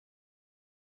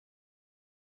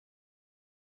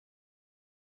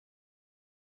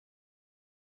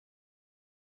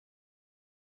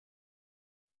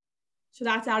So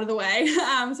that's out of the way.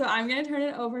 So I'm going to turn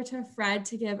it over to Fred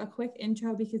to give a quick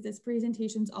intro because this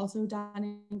presentation is also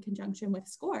done in conjunction with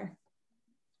SCORE.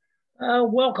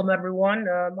 Welcome, everyone.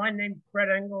 My name's Fred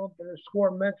Engel. I've been a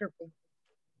SCORE mentor for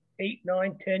 8,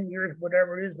 9, 10 years,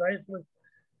 whatever it is. I just want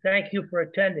to thank you for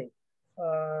attending.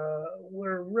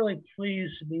 We're really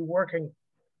pleased to be working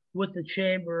with the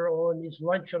Chamber on these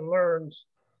lunch and learns.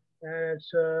 And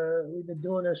we've been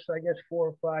doing this, I guess, 4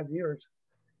 or 5 years.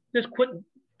 Just quick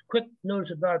news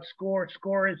about SCORE.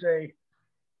 SCORE is a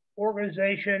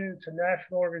organization. It's a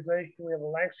national organization. We have a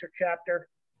Lancaster chapter,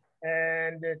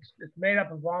 and it's made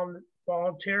up of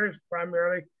volunteers,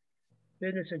 primarily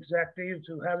business executives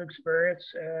who have experience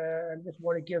and just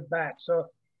want to give back. So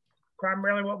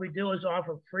primarily what we do is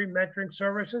offer free mentoring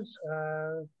services.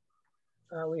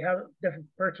 We have different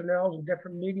personnel and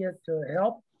different media to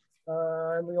help.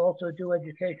 And we also do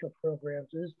educational programs.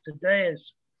 Today is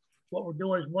what we're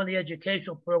doing is one of the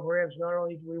educational programs. Not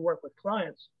only do we work with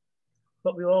clients,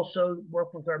 but we also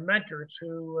work with our mentors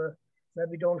who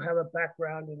maybe don't have a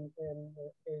background in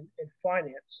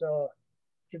finance. So it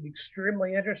should be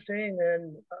extremely interesting.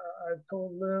 And I've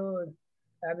told Lou and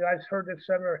Abby, I've heard this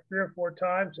seminar 3 or 4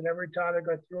 times, and every time I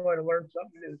go through it, I learn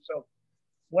something new. So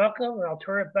welcome, and I'll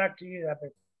turn it back to you, Abby.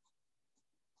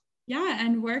 Yeah,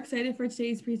 and we're excited for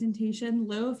today's presentation.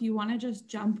 Lou, if you want to just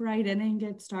jump right in and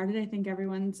get started, I think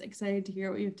everyone's excited to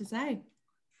hear what you have to say.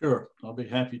 Sure, I'll be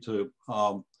happy to.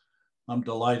 I'm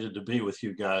delighted to be with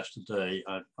you guys today.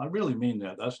 I really mean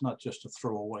that. That's not just a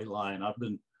throwaway line. I've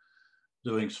been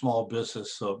doing small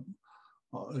business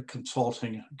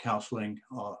consulting, counseling,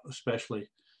 especially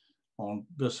on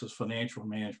business financial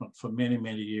management for many,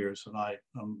 many years. And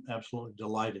I'm absolutely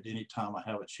delighted anytime I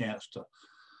have a chance to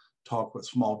talk with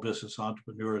small business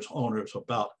entrepreneurs, owners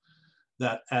about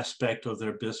that aspect of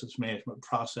their business management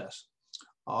process.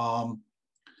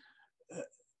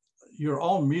 You're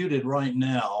all muted right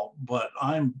now, but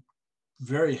I'm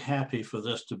very happy for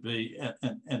this to be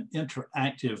an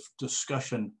interactive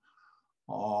discussion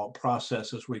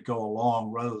process as we go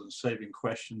along, rather than saving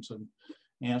questions and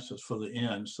answers for the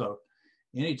end. So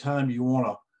anytime you want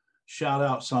to shout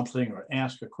out something or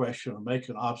ask a question or make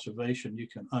an observation, you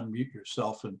can unmute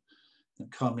yourself and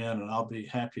come in, and I'll be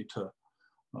happy to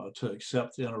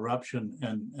accept the interruption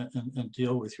and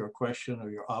deal with your question or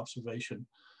your observation.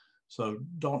 So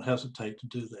don't hesitate to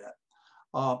do that.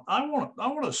 I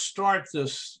want to start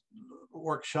this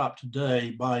workshop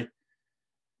today by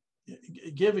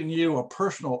giving you a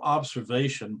personal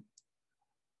observation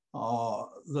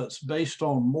that's based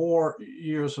on more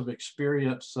years of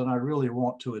experience than I really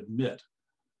want to admit.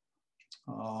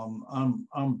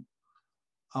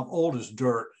 I'm old as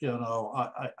dirt, you know.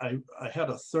 I had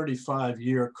a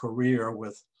 35-year career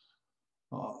with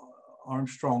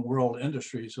Armstrong World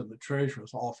Industries in the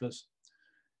Treasurer's office.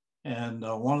 And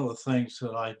one of the things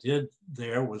that I did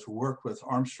there was work with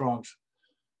Armstrong's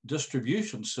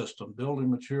distribution system, building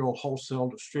material wholesale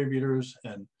distributors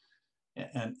and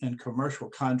commercial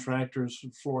contractors,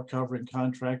 floor covering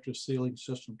contractors, ceiling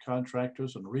system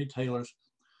contractors, and retailers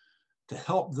to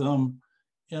help them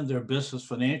in their business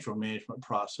financial management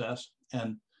process.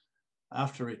 And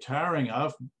after retiring,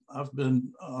 I've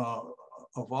been a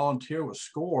volunteer with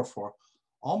SCORE for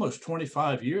almost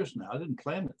 25 years now. I didn't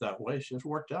plan it that way. It's just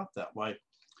worked out that way.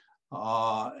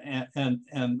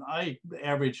 And I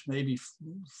average maybe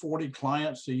 40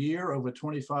 clients a year over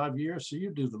 25 years. So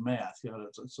you do the math. You know,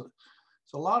 it's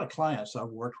a lot of clients I've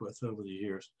worked with over the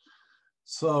years.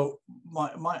 So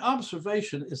my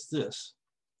observation is this.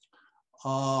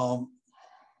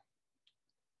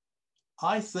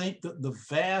 I think that the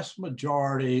vast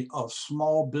majority of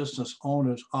small business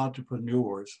owners,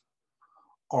 entrepreneurs,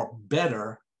 are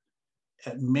better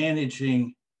at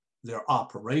managing their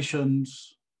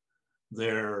operations,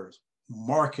 their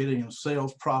marketing and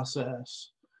sales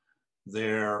process,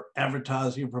 their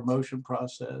advertising and promotion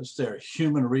process, their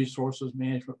human resources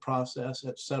management process,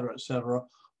 et cetera,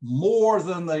 more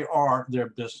than they are their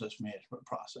business management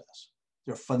process,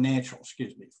 their financial,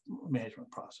 management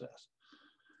process.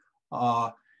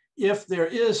 If there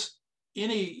is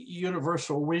any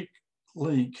universal weak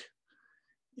link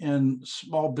in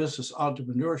small business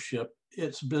entrepreneurship,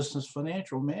 it's business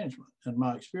financial management, in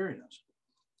my experience.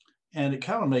 And it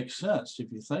kind of makes sense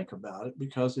if you think about it,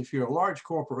 because if you're a large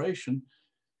corporation,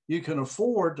 you can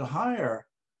afford to hire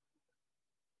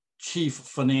chief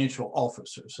financial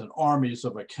officers and armies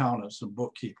of accountants and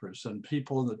bookkeepers and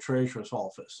people in the treasurer's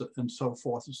office and so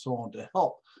forth and so on to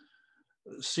help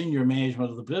senior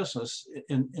management of the business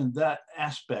in that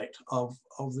aspect of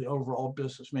the overall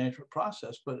business management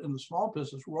process. But in the small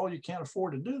business world, you can't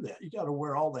afford to do that. You got to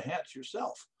wear all the hats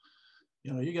yourself.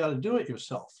 You know, you got to do it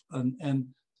yourself. And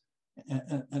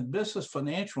business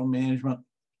financial management,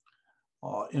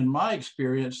 in my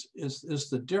experience, is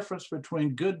the difference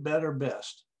between good, better,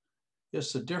 best.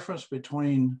 It's the difference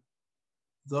between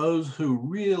those who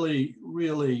really,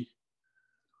 really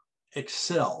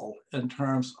excel in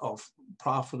terms of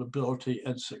profitability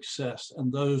and success,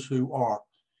 and those who are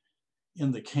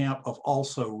in the camp of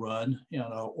also run, you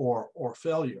know, or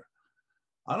failure.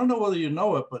 I don't know whether you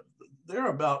know it, but there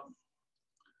are about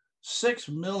 6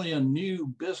 million new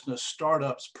business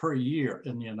startups per year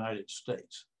in the United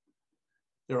States.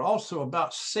 There are also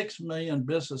about 6 million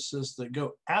businesses that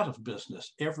go out of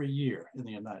business every year in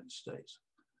the United States.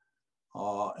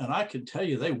 And I can tell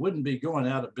you they wouldn't be going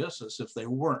out of business if they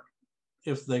were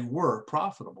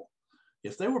profitable.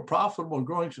 If they were profitable and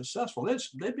growing successful,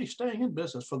 they'd be staying in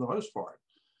business for the most part.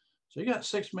 So you got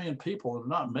 6 million people that are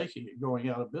not making it going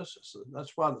out of business.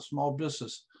 That's why the small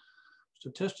business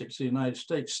statistics in the United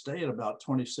States stay at about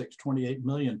 26, 28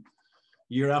 million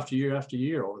year after year after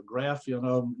year. Or the graph, you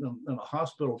know, in a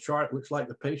hospital chart looks like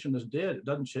the patient is dead. It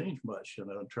doesn't change much, you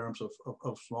know, in terms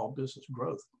of small business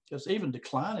growth. It's even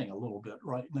declining a little bit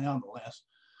right now in the last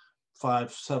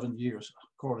 5-7 years,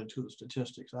 according to the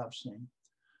statistics I've seen.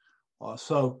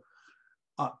 So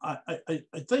I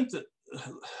think that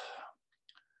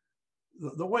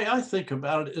the way I think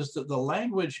about it is that the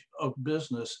language of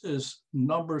business is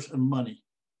numbers and money.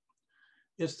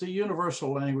 It's the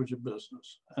universal language of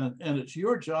business. And it's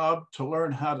your job to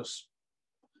learn how to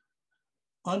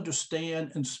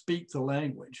understand and speak the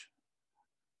language.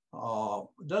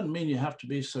 It doesn't mean you have to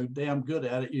be so damn good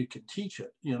at it you can teach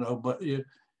it, you know, but you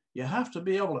have to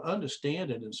be able to understand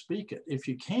it and speak it. If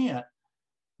you can't,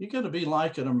 you're going to be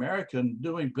like an American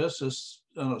doing business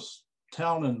in a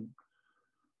town in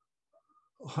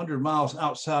 100 miles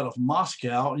outside of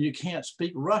Moscow, and you can't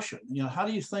speak Russian. You know, how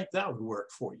do you think that would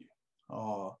work for you?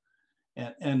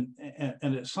 And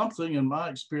it's something in my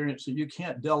experience that you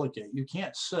can't delegate. You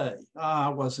can't say, I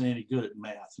wasn't any good at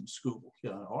math in school. You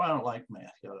know, I don't like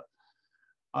math. You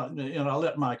know, I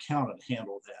let my accountant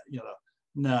handle that. You know,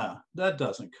 nah, that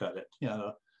doesn't cut it. You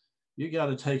know, you got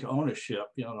to take ownership,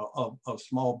 you know, of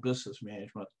small business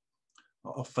management,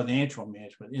 of financial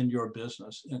management in your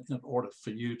business in order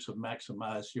for you to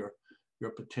maximize your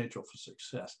potential for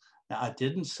success. Now, I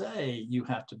didn't say you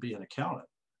have to be an accountant.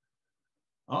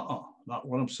 Not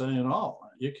what I'm saying at all.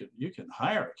 You can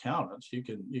hire accountants. You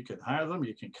can hire them.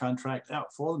 You can contract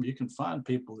out for them. You can find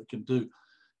people that can do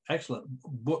excellent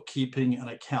bookkeeping and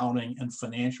accounting and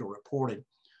financial reporting.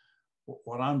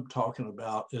 What I'm talking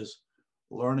about is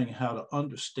learning how to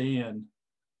understand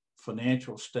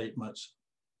financial statements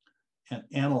and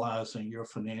analyzing your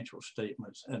financial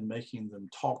statements and making them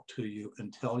talk to you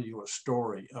and tell you a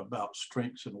story about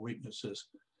strengths and weaknesses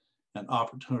and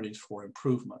opportunities for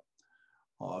improvement.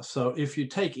 So if you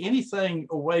take anything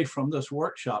away from this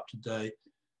workshop today,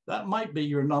 that might be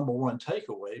your number one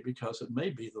takeaway, because it may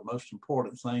be the most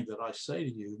important thing that I say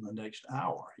to you in the next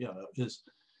hour. You know,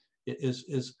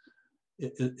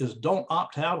 is don't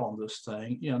opt out on this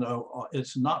thing. You know,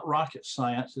 it's not rocket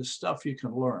science. It's stuff you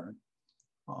can learn.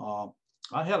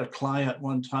 I had a client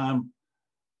one time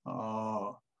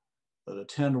that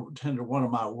attended one of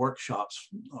my workshops,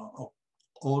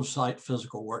 on-site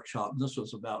physical workshop. And this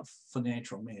was about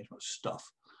financial management stuff.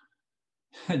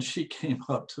 And she came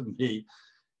up to me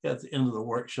at the end of the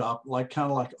workshop, like kind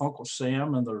of like Uncle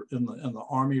Sam in the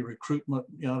Army recruitment,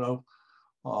 you know,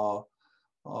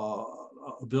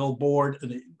 billboard,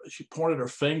 and she pointed her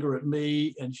finger at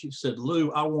me and she said,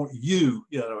 "Lou, I want you,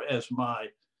 you know, as my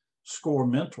SCORE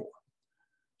mentor."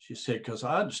 She said, "Because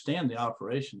I understand the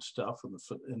operation stuff and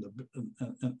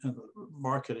the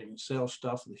marketing and sales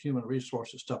stuff and the human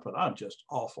resources stuff, but I'm just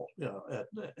awful, you know,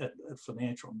 at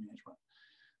financial management.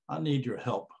 I need your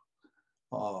help."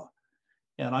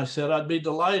 And I said, "I'd be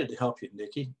delighted to help you,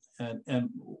 Nikki."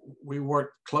 And we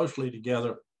worked closely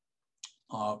together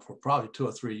for probably 2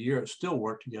 or 3 years, still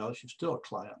work together. She's still a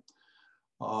client.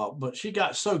 But she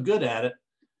got so good at it.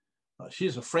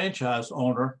 She's a franchise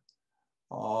owner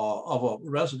of a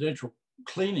residential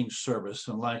cleaning service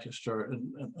in Lancaster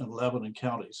and Lebanon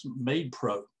counties, Made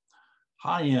Pro,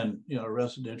 high-end, you know,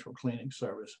 residential cleaning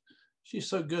service. She's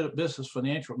so good at business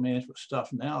financial management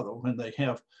stuff now that when they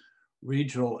have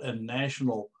regional and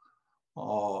national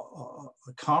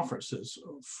conferences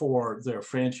for their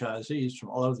franchisees from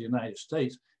all over the United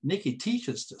States, Nikki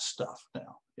teaches this stuff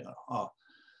now. You know,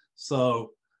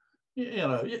 so you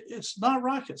know, it's not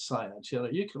rocket science. You know,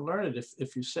 you can learn it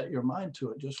if you set your mind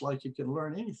to it, just like you can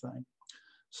learn anything.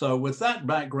 So with that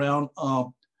background,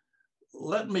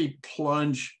 let me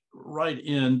plunge right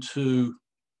into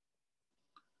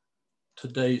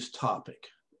today's topic.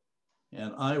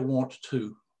 And I want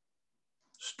to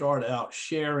start out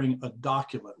sharing a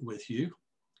document with you.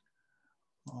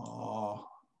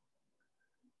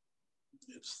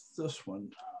 It's this one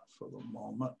for the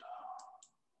moment.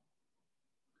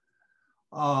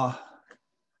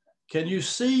 Can you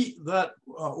see that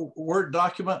Word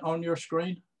document on your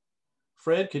screen?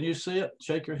 Fred, can you see it?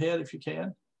 Shake your head if you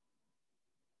can.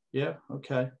 Yeah,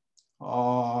 okay.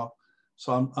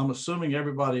 So I'm assuming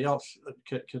everybody else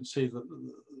can see the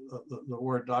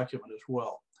Word document as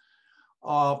well.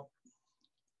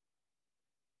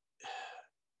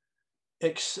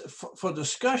 For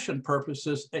discussion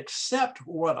purposes, accept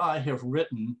what I have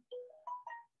written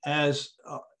as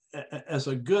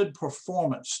a good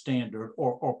performance standard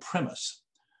or premise.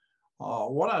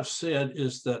 What I've said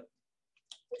is that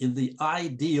in the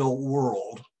ideal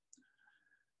world,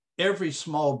 every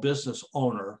small business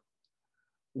owner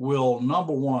will,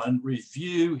 number one,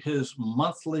 review his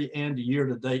monthly and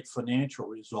year-to-date financial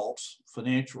results,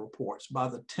 financial reports, by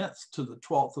the 10th to the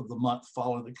 12th of the month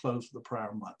following the close of the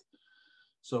prior month.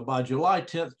 So by July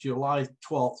 10th, July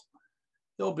 12th,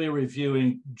 he'll be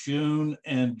reviewing June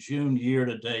and June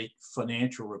year-to-date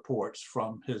financial reports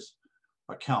from his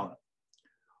accountant.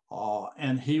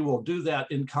 And he will do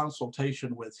that in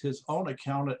consultation with his own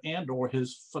accountant and or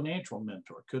his financial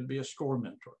mentor, could be a SCORE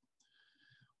mentor,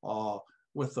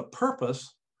 with the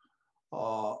purpose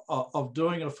of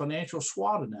doing a financial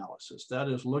SWOT analysis. That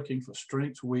is looking for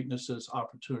strengths, weaknesses,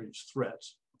 opportunities,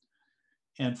 threats.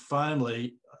 And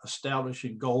finally,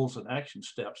 establishing goals and action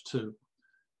steps to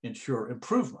ensure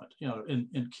improvement,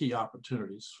 in key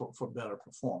opportunities for better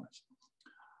performance.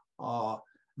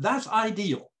 That's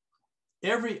ideal.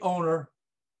 Every owner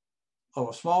of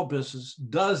a small business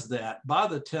does that by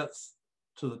the 10th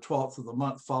to the 12th of the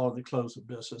month following the close of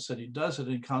business, and he does it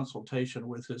in consultation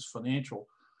with his financial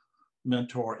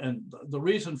mentor. And the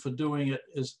reason for doing it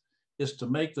is to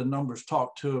make the numbers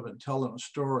talk to him and tell him a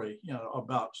story,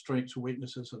 about strengths,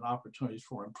 weaknesses, and opportunities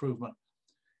for improvement.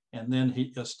 And then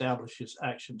he establishes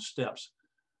action steps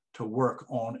to work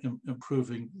on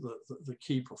improving the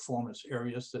key performance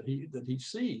areas that he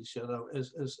sees,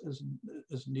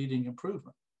 as needing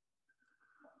improvement.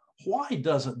 Why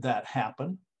doesn't that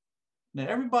happen? Now,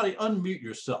 everybody unmute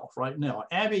yourself right now.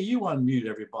 Abby, you unmute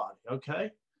everybody,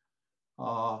 okay?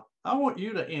 I want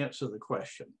you to answer the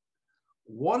question.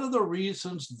 What are the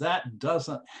reasons that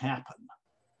doesn't happen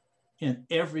in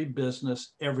every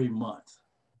business every month?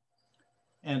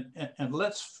 And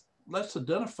let's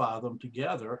identify them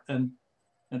together and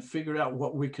figure out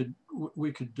what we could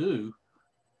do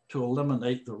to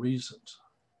eliminate the reasons.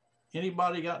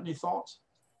 Anybody got any thoughts?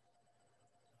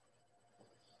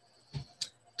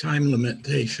 Time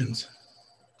limitations.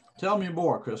 Tell me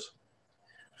more, Chris.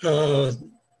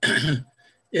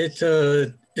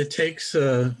 It takes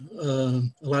a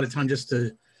lot of time just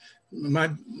to. My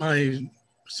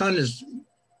son is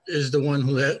the one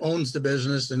who owns the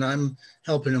business, and I'm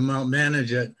helping him out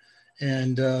manage it.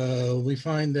 And we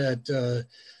find that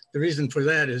the reason for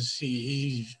that is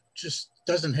he just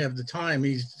doesn't have the time.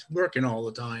 He's working all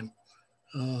the time,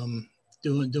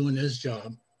 doing his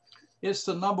job. It's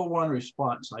the number one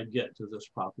response I get to this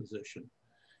proposition.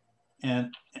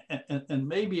 And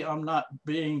maybe I'm not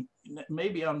giving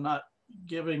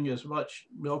as much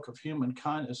milk of human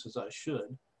kindness as I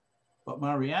should. But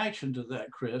my reaction to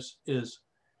that, Chris, is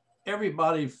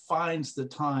everybody finds the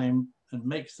time and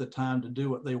makes the time to do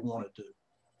what they want to do.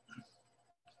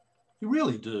 You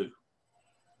really do.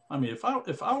 I mean, if I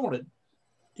want to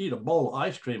eat a bowl of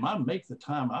ice cream, I make the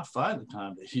time. I find the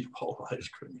time to eat a bowl of ice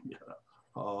cream.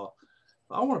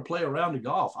 If I want to play around the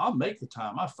golf, I'll make the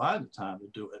time. I find the time to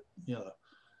do it.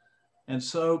 And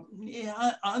so, yeah,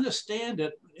 I understand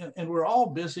it. And we're all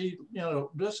busy.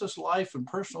 Business life and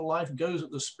personal life goes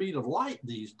at the speed of light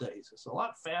these days. It's a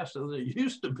lot faster than it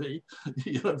used to be,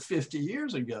 50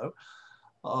 years ago.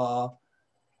 But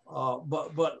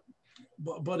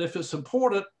if it's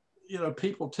important,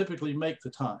 people typically make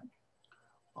the time.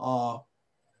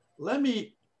 Let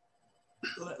me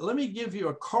give you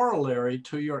a corollary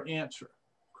to your answer,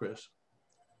 Chris.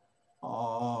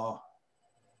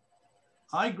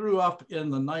 I grew up in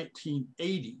the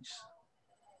 1980s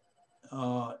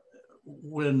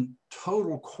when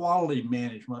total quality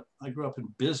management, I grew up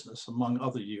in business among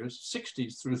other years,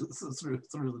 60s through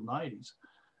the 90s.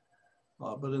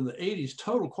 But in the 80s,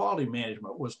 total quality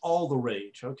management was all the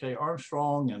rage. Okay,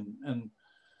 Armstrong and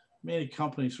many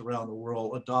companies around the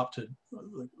world adopted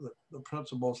the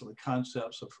principles and the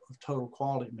concepts of total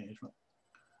quality management,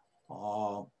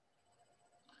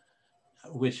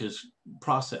 which is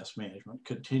process management,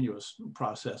 continuous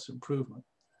process improvement.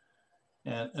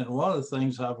 And one of the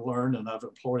things I've learned, and I've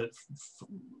employed it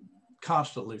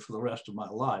constantly for the rest of my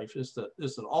life, is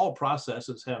that all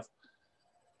processes have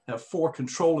four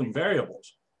controlling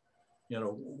variables. You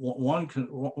know,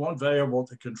 one variable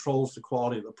that controls the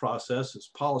quality of the process is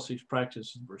policies,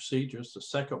 practices, and procedures. The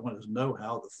second one is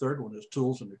know-how. The third one is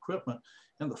tools and equipment.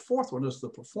 And the fourth one is the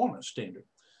performance standard.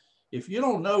 If you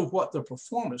don't know what the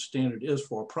performance standard is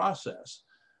for a process,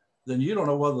 then you don't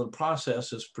know whether the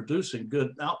process is producing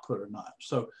good output or not.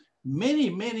 So many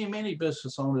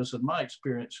business owners, in my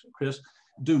experience, Chris,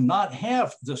 do not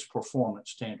have this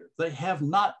performance standard. They have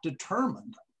not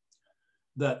determined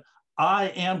that I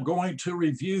am going to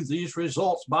review these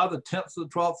results by the 10th or the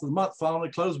 12th of the month following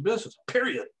the close of business,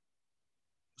 period.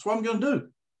 That's what I'm going to do.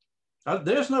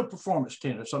 There's no performance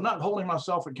standard, so I'm not holding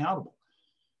myself accountable.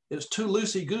 It's too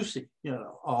loosey-goosey, you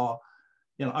know.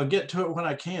 I'll get to it when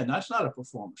I can. That's not a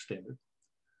performance standard.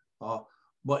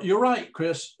 But you're right,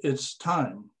 Chris, it's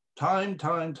time.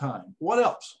 What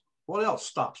else? What else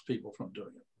stops people from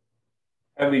doing it?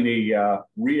 Having a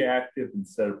reactive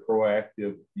instead of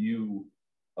proactive view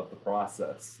of the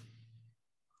process.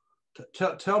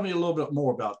 Tell me a little bit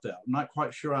more about that. I'm not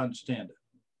quite sure I understand it.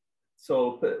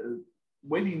 So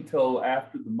waiting until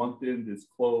after the month end is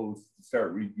closed to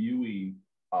start reviewing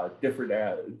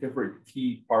different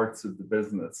key parts of the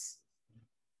business.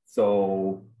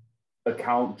 So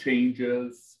account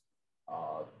changes,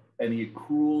 any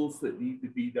accruals that need to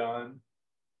be done,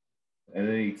 and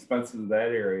any expenses in that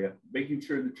area, making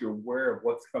sure that you're aware of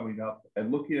what's coming up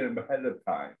and looking at them ahead of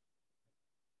time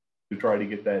to try to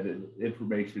get that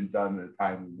information done in a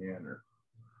timely manner.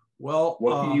 Well,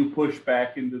 what can you push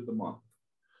back into the month?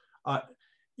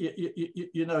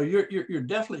 You know, you're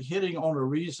definitely hitting on a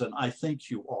reason. I think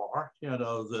you are. You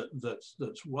know,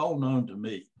 that's well known to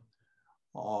me,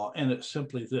 and it's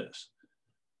simply this: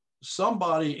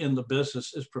 somebody in the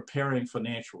business is preparing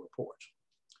financial reports.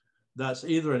 That's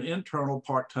either an internal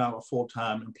part-time or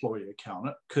full-time employee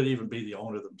accountant, could even be the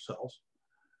owner themselves,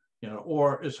 you know,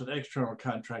 or it's an external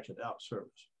contracted out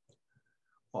service.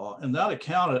 And that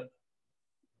accountant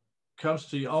comes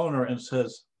to the owner and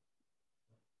says,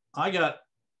 I got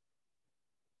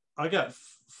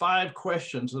 5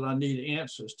 questions that I need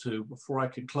answers to before I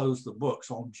can close the books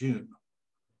on June.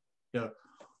 You know,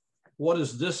 what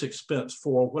is this expense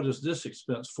for? What is this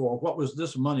expense for? What was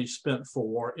this money spent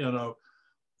for? You know,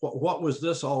 what was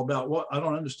this all about? What, I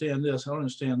don't understand this, I don't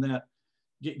understand that.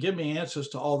 Give me answers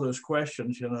to all those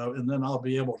questions, you know, and then I'll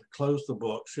be able to close the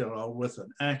books, you know, with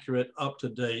an accurate,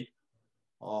 up-to-date,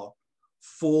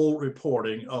 full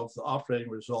reporting of the operating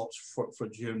results for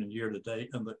June and year to date,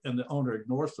 and the owner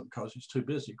ignores them because he's too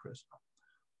busy, Chris.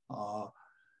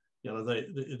 You know, they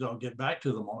don't get back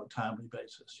to them on a timely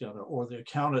basis, you know, or the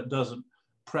accountant doesn't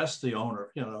press the owner,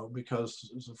 you know,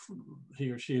 because he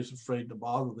or she is afraid to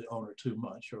bother the owner too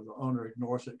much, or the owner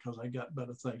ignores it because they got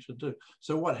better things to do.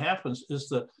 So what happens is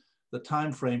that the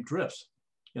time frame drifts.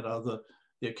 You know,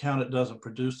 the accountant doesn't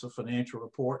produce the financial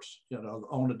reports. You know, the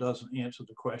owner doesn't answer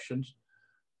the questions.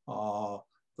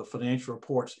 The financial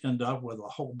reports end up with a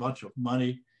whole bunch of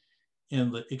money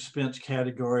in the expense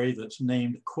category that's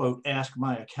named, quote, ask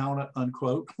my accountant,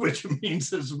 unquote, which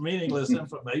means it's meaningless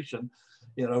information,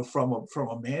 you know, from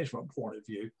a management point of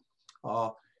view.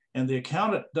 And the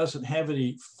accountant doesn't have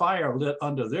any fire lit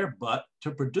under their butt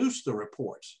to produce the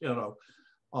reports, you know,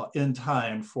 in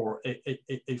time for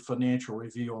a financial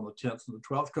review on the 10th and the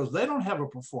 12th, because they don't have a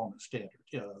performance standard.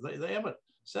 You know, they haven't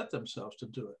set themselves to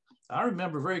do it. I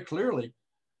remember very clearly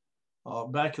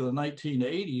back in the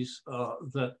 1980s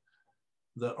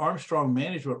that Armstrong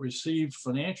Management received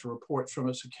financial reports from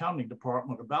its accounting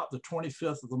department about the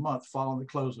 25th of the month following the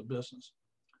close of business.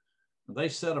 And they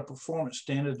set a performance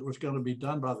standard that was going to be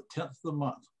done by the 10th of the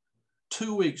month,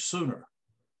 2 weeks sooner.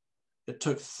 It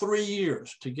took 3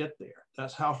 years to get there.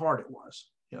 That's how hard it was,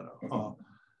 you know.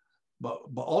 But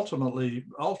ultimately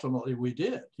we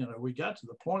did. You know, we got to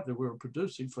the point that we were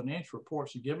producing financial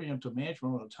reports and giving them to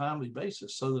management on a timely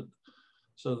basis,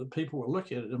 so that people were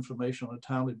looking at information on a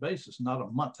timely basis, not a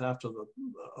month after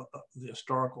the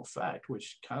historical fact,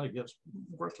 which kind of gets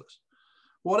worthless.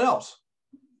 What else?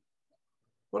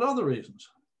 What other reasons?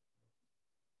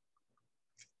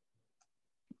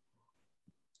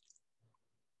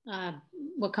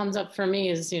 What comes up for me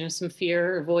is, you know, some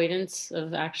fear, avoidance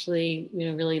of actually, you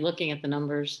know, really looking at the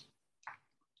numbers.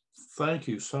 Thank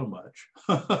you so much.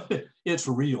 It's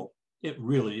real. It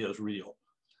really is real.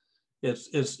 It's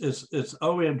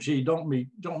OMG.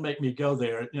 Don't make me go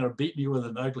there. You know, beat me with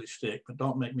an ugly stick, but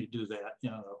don't make me do that.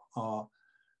 You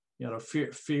know,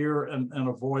 fear and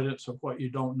avoidance of what you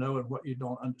don't know and what you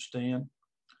don't understand.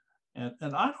 And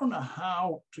I don't know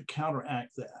how to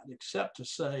counteract that, except to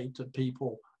say to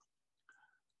people,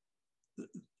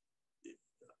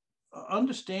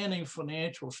 understanding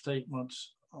financial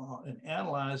statements and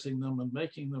analyzing them and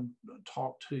making them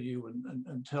talk to you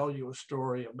and tell you a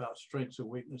story about strengths and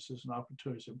weaknesses and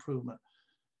opportunities of improvement,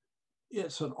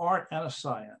 it's an art and a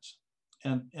science,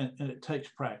 and it takes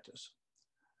practice.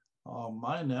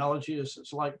 My analogy is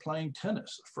it's like playing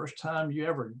tennis. The first time you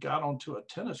ever got onto a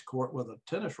tennis court with a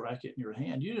tennis racket in your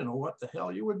hand, you didn't know what the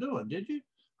hell you were doing, did you?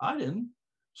 I didn't,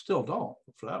 still don't,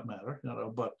 for that matter, you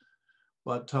know. But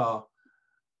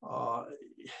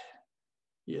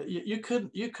you could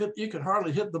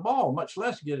hardly hit the ball, much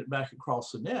less get it back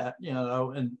across the net, you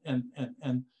know.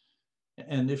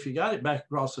 And if you got it back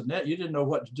across the net, you didn't know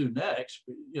what to do next.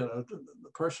 You know, the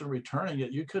person returning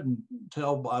it, you couldn't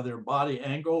tell by their body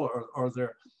angle or the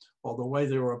way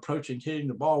they were approaching hitting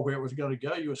the ball where it was going to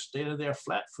go. You were standing there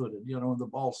flat-footed, you know, and the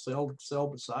ball sailed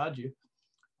beside you.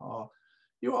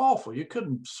 You were awful. You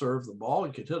couldn't serve the ball.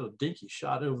 You could hit a dinky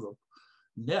shot over the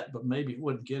net, but maybe it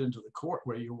wouldn't get into the court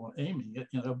where you were aiming it,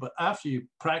 you know. But after you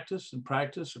practice and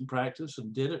practice and practice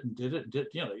and did it,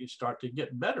 you know, you start to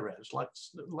get better at it. It's like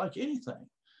anything,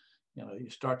 you know, you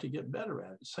start to get better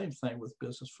at it. Same thing with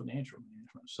business financial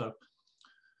management. So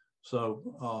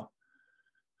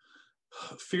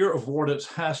fear avoidance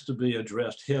has to be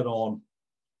addressed head on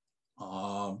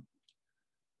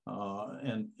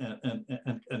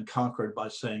and conquered by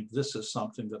saying, this is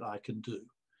something that I can do.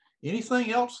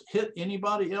 Anything else hit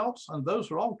anybody else? And those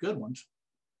are all good ones.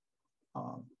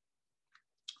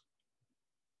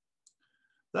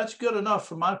 That's good enough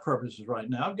for my purposes right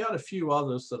now. I've got a few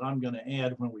others that I'm going to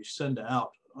add when we send out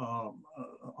a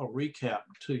recap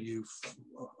to you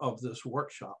of this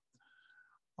workshop.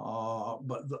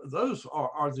 But those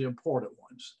are the important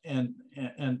ones. And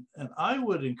I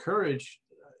would encourage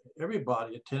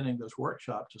everybody attending this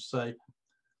workshop to say,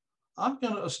 I'm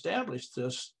going to establish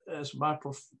this as my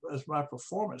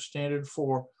performance standard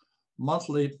for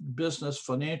monthly business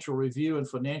financial review and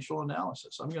financial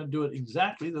analysis. I'm going to do it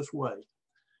exactly this way,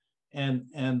 and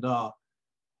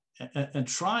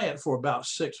try it for about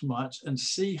 6 months and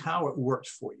see how it works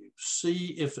for you.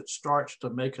 See if it starts to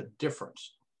make a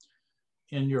difference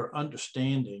in your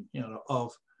understanding, you know,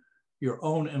 of your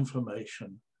own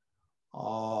information,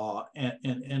 and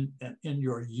in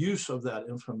your use of that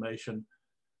information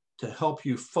to help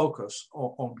you focus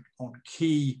on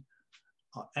key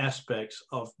aspects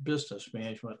of business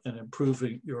management and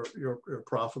improving your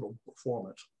profitable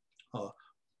performance.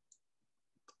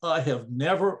 I have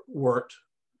never worked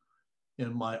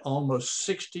in my almost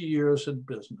 60 years in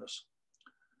business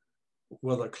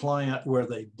with a client where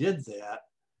they did that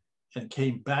and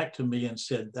came back to me and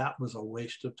said that was a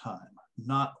waste of time.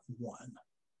 Not one.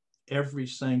 Every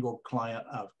single client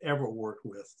I've ever worked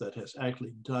with that has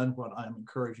actually done what I'm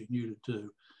encouraging you to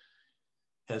do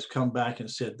has come back and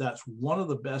said, that's one of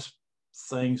the best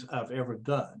things I've ever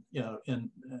done, you know, in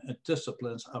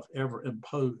disciplines I've ever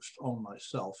imposed on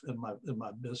myself in my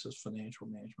business financial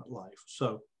management life.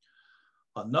 So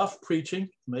enough preaching.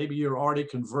 Maybe you're already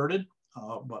converted,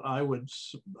 but I would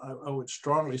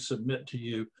strongly submit to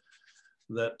you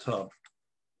that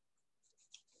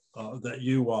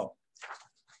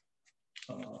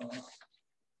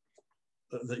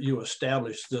that you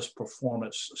establish this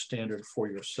performance standard for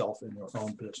yourself in your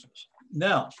own business.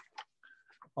 Now,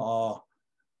 I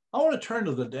want to turn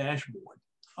to the dashboard.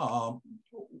 But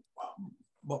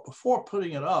before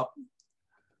putting it up,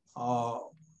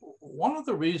 one of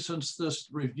the reasons this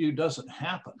review doesn't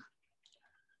happen,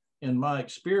 in my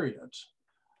experience,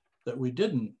 that we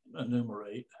didn't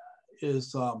enumerate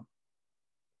is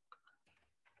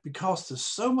because there's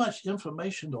so much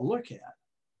information to look at.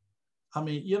 I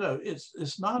mean, you know,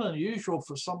 it's not unusual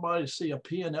for somebody to see a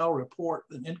P&L report,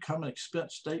 an income and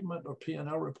expense statement or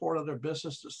P&L report of their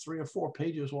business that's 3 or 4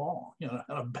 pages long, you know,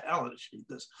 and a balance sheet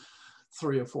that's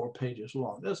 3 or 4 pages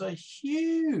long. There's a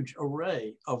huge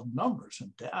array of numbers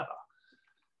and data,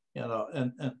 you know,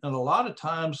 and a lot of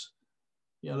times,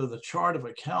 you know, the chart of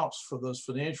accounts for those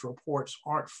financial reports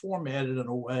aren't formatted in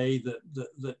a way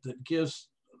that gives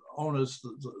owners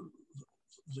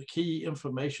the key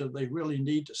information they really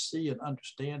need to see and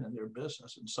understand in their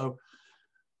business. And so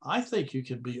I think you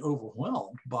can be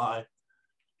overwhelmed by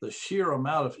the sheer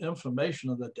amount of information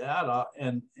in the data,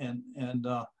 and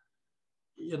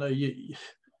you know, you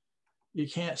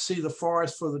can't see the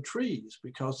forest for the trees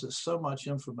because there's so much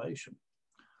information.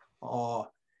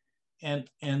 And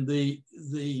the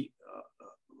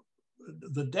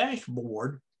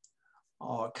dashboard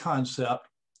concept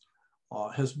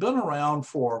has been around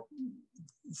for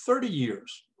 30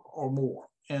 years or more.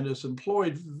 and is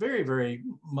employed very, very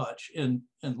much in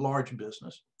large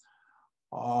business,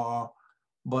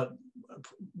 but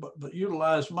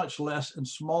utilized much less in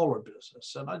smaller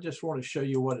business. And I just want to show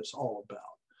you what it's all about.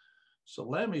 So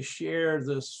let me share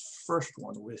this first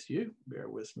one with you. Bear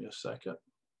with me a second.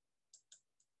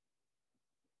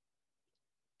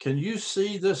 Can you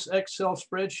see this Excel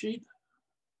spreadsheet?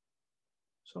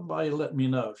 Somebody let me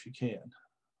know if you can.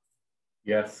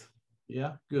 Yes.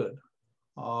 Yeah, good.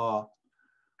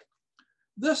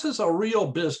 This is a real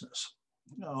business.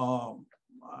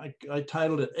 I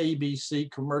titled it ABC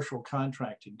Commercial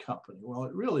Contracting Company. Well,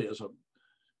 it really is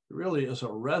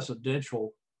a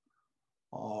residential,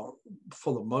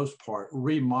 for the most part,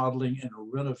 remodeling and a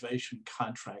renovation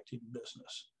contracting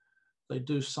business. They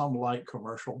do some light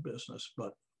commercial business,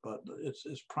 but it's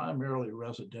primarily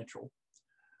residential.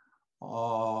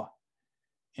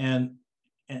 And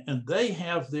they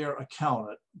have their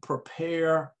accountant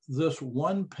prepare this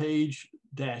one-page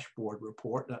dashboard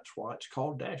report. That's why it's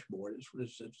called dashboard.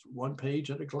 It's one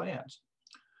page at a glance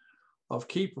of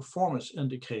key performance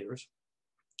indicators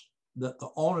that the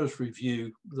owners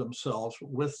review themselves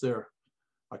with their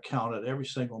accountant every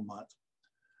single month.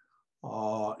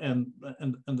 And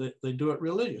they do it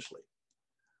religiously.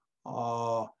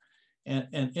 And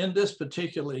in this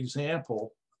particular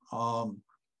example,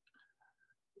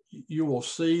 you will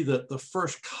see that the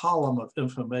first column of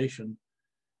information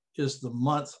is the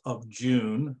month of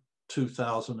June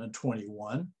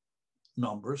 2021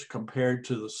 numbers compared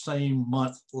to the same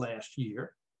month last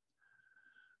year.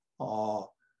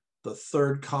 The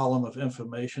third column of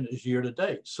information is year to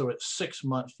date. So it's 6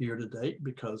 months year to date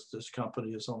because this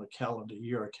company is on a calendar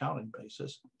year accounting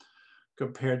basis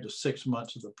compared to 6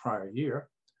 months of the prior year.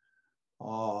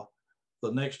 The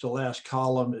next to last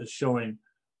column is showing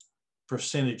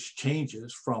percentage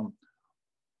changes from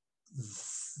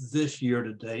this year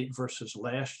to date versus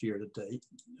last year to date,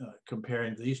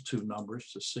 comparing these two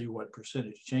numbers to see what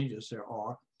percentage changes there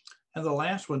are. And the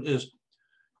last one is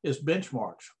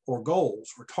benchmarks or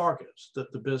goals or targets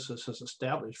that the business has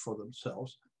established for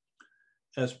themselves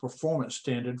as performance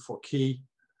standard for key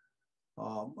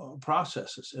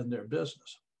processes in their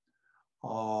business.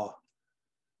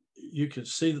 You can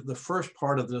see that the first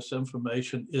part of this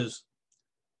information is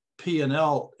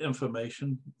P&L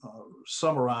information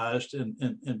summarized in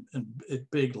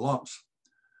big lumps.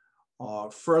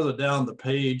 Further down the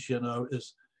page,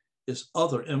 is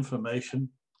other information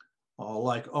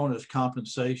like owner's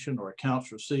compensation or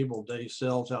accounts receivable, day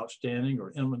sales outstanding,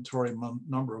 or inventory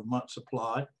number of months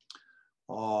supply,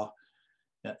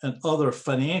 and other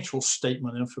financial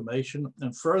statement information.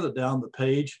 And further down the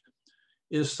page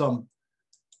is some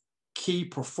key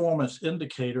performance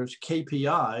indicators,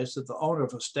 KPIs, that the owner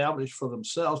have established for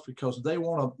themselves because they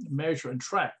want to measure and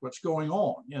track what's going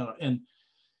on,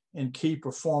 in key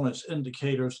performance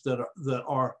indicators that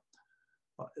are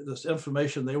this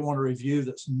information they want to review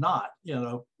that's not,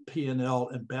 P&L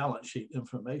and balance sheet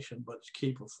information, but it's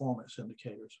key performance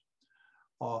indicators.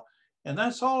 And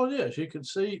that's all it is. You can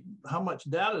see how much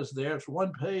data is there. It's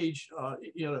one page,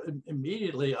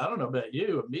 immediately, I don't know about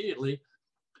you, immediately,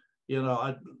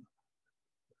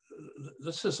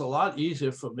 this is a lot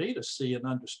easier for me to see and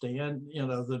understand,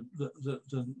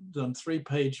 than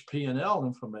 3-page P&L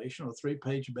information or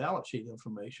 3-page balance sheet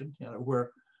information,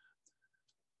 where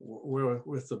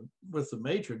with the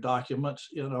major documents,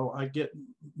 I get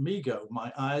MIGO,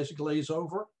 my eyes glaze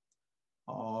over.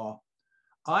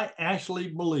 I actually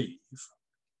believe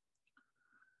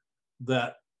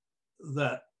that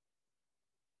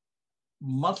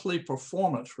monthly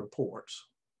performance reports,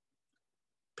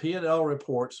 P&L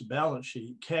reports, balance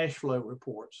sheet, cash flow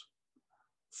reports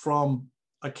from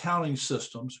accounting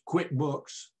systems,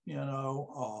 QuickBooks,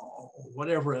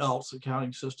 whatever else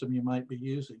accounting system you might be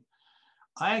using.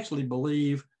 I actually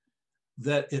believe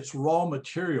that it's raw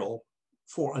material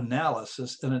for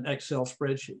analysis in an Excel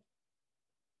spreadsheet.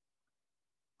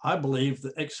 I believe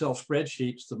that Excel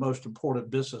spreadsheet's the most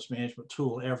important business management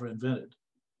tool ever invented.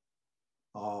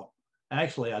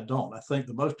 Actually, I don't. I think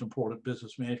the most important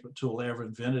business management tool ever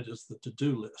invented is the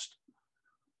to-do list.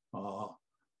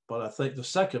 But I think the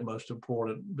second most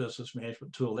important business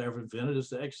management tool ever invented is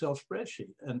the Excel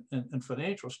spreadsheet. And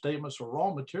financial statements are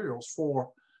raw materials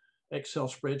for Excel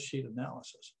spreadsheet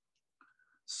analysis.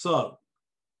 So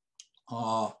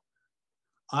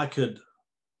I could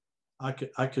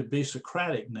be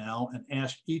Socratic now and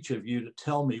ask each of you to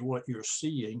tell me what you're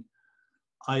seeing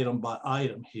item by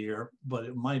item here, but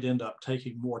it might end up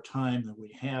taking more time than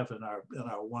we have in our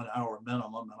 1 hour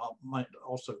minimum, and I might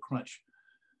also crunch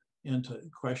into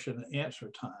question and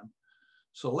answer time.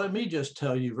 So let me just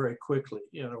tell you very quickly,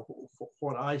 you know,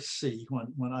 what I see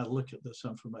when I look at this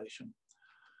information.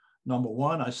 Number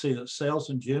one, I see that sales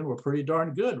in June were pretty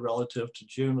darn good relative to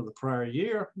June of the prior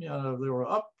year. You know, they were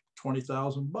up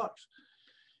 20,000 bucks.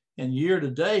 And year to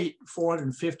date,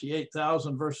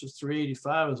 458,000 versus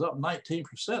 385 is up 19%.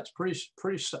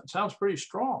 It's sounds pretty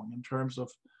strong in terms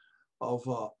of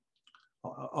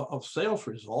sales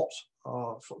results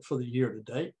for the year to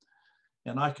date.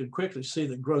 And I could quickly see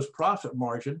that gross profit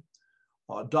margin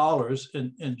dollars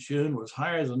in June was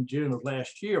higher than June of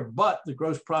last year, but the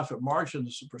gross profit margin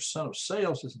as a percent of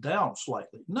sales is down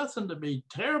slightly. Nothing to be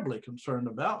terribly concerned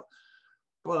about,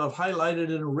 but I've highlighted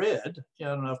it in red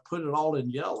and I've put it all in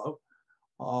yellow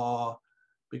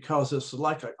because it's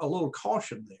like a little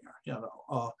caution there. You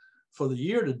know, for the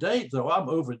year to date, though, I'm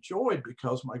overjoyed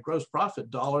because my gross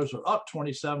profit dollars are up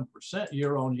 27%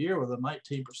 year on year with a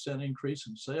 19% increase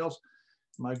in sales.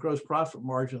 My gross profit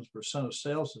margin as percent of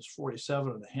sales is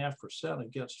 47.5%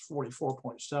 against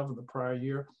 44.7% the prior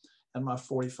year and my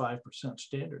 45%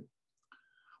 standard.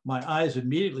 My eyes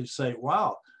immediately say,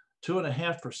 wow,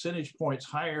 2.5 percentage points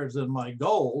higher than my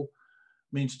goal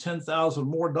means $10,000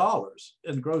 more dollars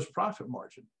in gross profit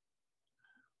margin.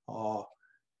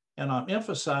 And I'm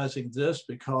emphasizing this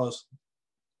because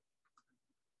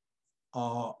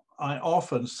I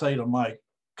often say to my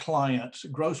clients,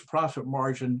 gross profit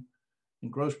margin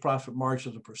and gross profit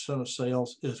margin as a percent of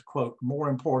sales is, quote, more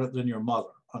important than your mother,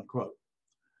 unquote.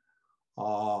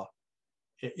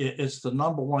 It's the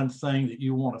number one thing that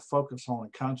you want to focus on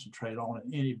and concentrate on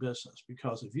in any business,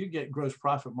 because if you get gross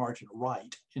profit margin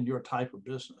right in your type of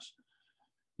business,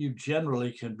 you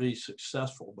generally can be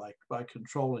successful by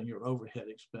controlling your overhead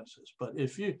expenses. But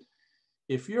if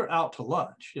you're out to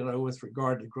lunch, you know, with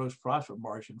regard to gross profit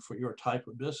margin for your type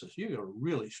of business, you're going to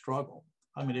really struggle.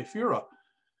 I mean, if you're a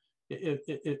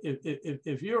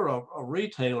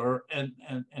retailer and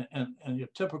your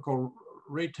typical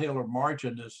retailer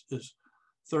margin is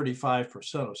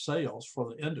 35% of sales for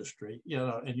the industry, you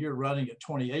know, and you're running at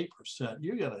 28%,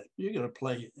 you're gonna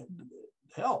play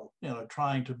hell, you know,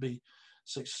 trying to be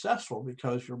successful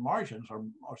because your margins are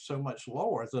so much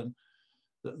lower than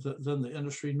the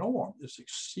industry norm. It's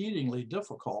exceedingly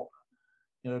difficult,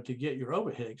 you know, to get your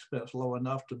overhead expense low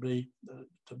enough to be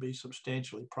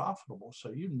substantially profitable.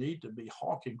 So you need to be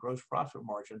hawking gross profit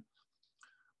margin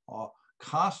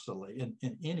constantly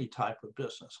in any type of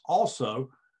business. Also,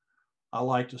 I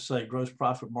like to say gross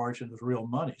profit margin is real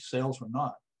money. Sales are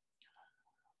not.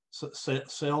 So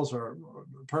sales are,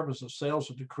 the purpose of sales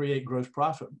is to create gross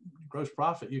profit. Gross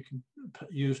profit you can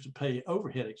use to pay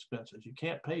overhead expenses. You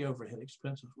can't pay overhead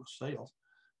expenses with sales.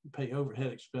 You pay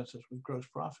overhead expenses with gross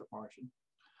profit margin.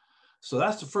 So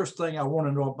that's the first thing I want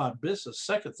to know about business.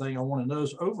 Second thing I want to know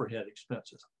is overhead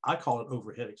expenses. I call it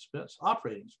overhead expense,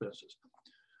 operating expenses.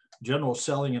 General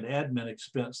selling and admin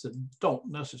expense that don't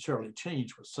necessarily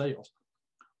change with sales.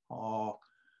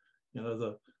 You know,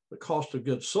 the cost of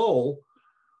goods sold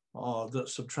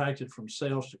that's subtracted from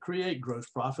sales to create gross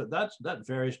profit, that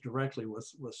varies directly with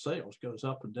sales, goes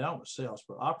up and down with sales,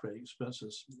 but operating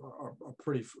expenses are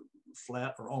pretty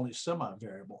flat or only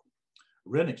semi-variable.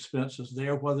 Rent expenses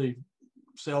there, whether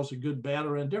sales are good, bad,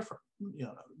 or indifferent. You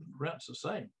know, rent's the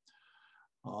same.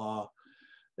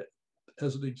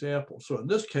 As an example, so in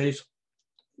this case,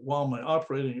 while my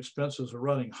operating expenses are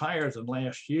running higher than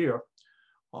last year,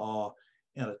 and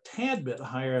a tad bit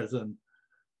higher than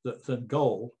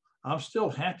gold, I'm still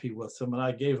happy with them, and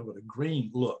I gave them a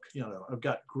green look. You know, I've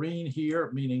got green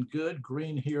here meaning good,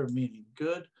 green here meaning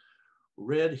good,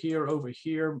 red here over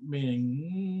here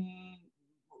meaning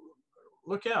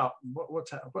look out,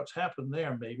 what's happened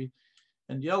there maybe,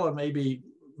 and yellow maybe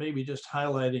just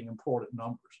highlighting important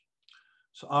numbers.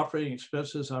 So operating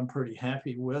expenses I'm pretty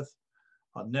happy with.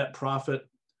 Net profit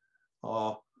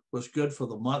was good for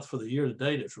the month. For the year to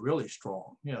date, it's really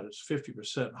strong. You know, it's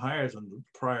 50% higher than the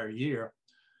prior year,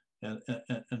 and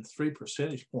 3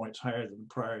 percentage points higher than the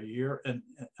prior year, and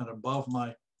above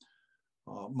my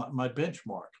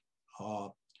benchmark.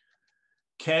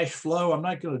 Cash flow, I'm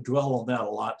not going to dwell on that a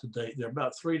lot today. There are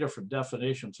about 3 different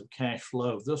definitions of cash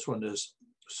flow. This one is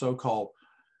so-called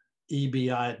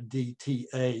EBITDA,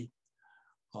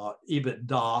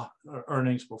 EBITDA,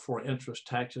 earnings before interest,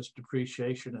 taxes,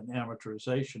 depreciation, and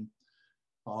amortization.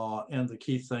 And the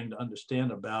key thing to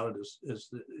understand about it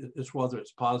is whether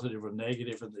it's positive or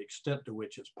negative and the extent to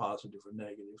which it's positive or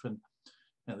negative. And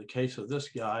in the case of this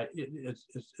guy, it's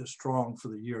strong for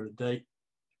the year to date.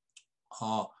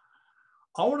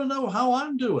 I want to know how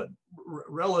I'm doing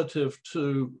relative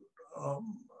to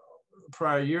the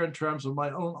prior year in terms of my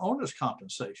own owner's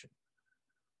compensation.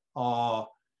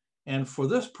 And for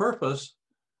this purpose,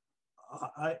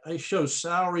 I show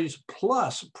salaries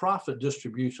plus profit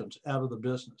distributions out of the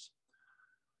business,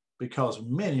 because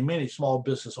many small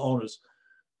business owners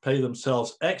pay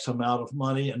themselves X amount of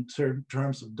money in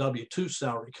terms of W-2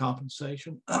 salary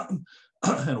compensation,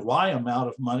 and Y amount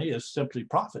of money is simply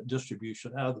profit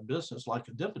distribution out of the business, like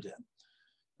a dividend.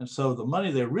 And so the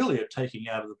money they really are taking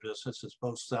out of the business is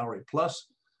both salary plus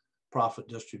profit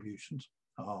distributions.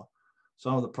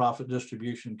 Some of the profit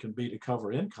distribution can be to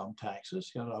cover income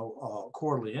taxes,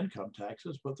 quarterly income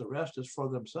taxes, but the rest is for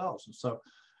themselves. And so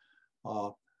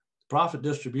profit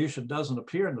distribution doesn't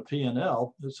appear in the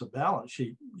P&L. It's a balance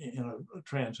sheet, a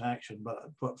transaction.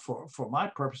 But for my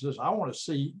purposes, I want to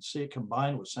see it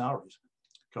combined with salaries,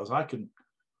 because I can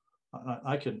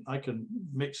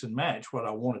mix and match what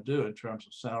I want to do in terms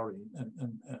of salary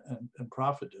and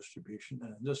profit distribution.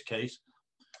 And in this case,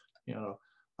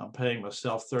 I'm paying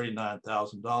myself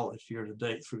 $39,000 year to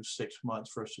date through 6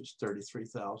 months versus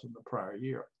 $33,000 the prior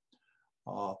year.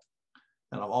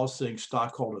 And I'm also seeing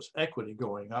stockholders' equity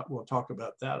going up. We'll talk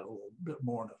about that a little bit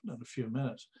more in a few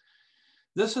minutes.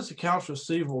 This is accounts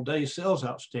receivable days sales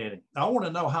outstanding. I want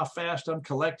to know how fast I'm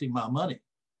collecting my money.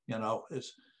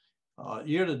 It's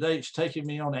year to date, it's taking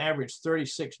me on average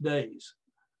 36 days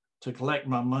to collect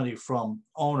my money from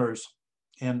owners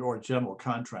and or general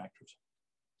contractors.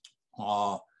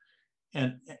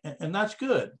 And that's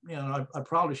good. I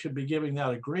probably should be giving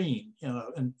that a green,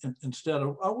 instead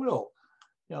of I will,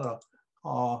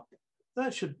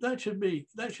 that should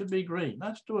be green.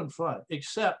 That's doing fine.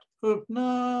 Except,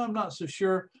 no, I'm not so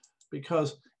sure,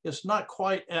 because it's not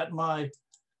quite at my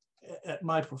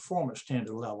performance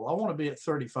standard level. I want to be at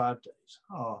 35 days.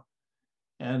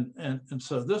 And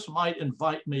so this might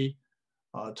invite me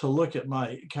to look at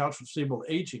my accounts receivable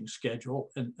aging schedule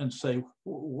and say,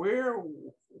 where's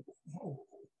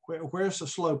the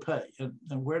slow pay, and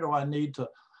where do I need to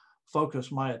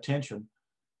focus my attention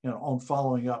on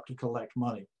following up to collect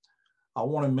money. I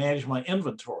want to manage my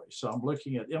inventory. So I'm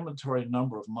looking at inventory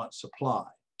number of months supply.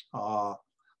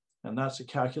 And that's a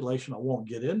calculation I won't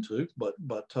get into, but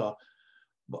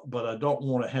I don't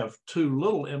want to have too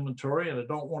little inventory, and I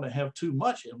don't want to have too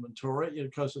much inventory,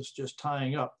 because it's just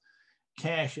tying up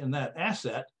cash in that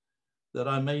asset that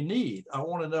I may need. I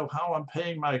want to know how I'm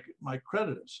paying my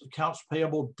creditors. Accounts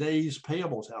payable days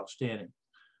payables outstanding.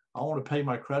 I want to pay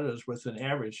my creditors with an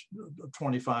average of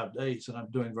 25 days, and I'm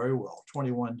doing very well,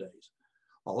 21 days.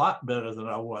 A lot better than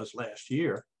I was last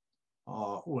year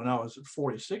when I was at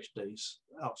 46 days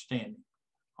outstanding.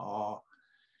 And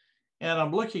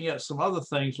I'm looking at some other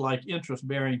things like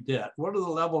interest-bearing debt. What are the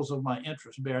levels of my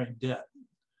interest-bearing debt?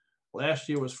 Last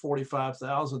year was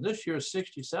 45,000. This year is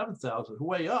 67,000,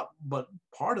 way up. But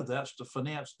part of that's to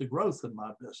finance the growth in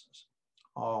my business.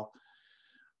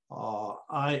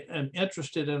 I am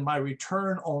interested in my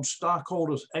return on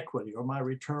stockholders' equity, or my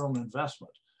return on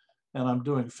investment, and I'm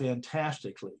doing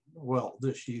fantastically well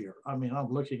this year. I mean,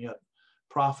 I'm looking at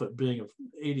profit being of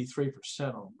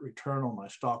 83% on return on my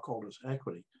stockholders'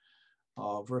 equity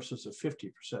versus a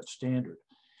 50% standard.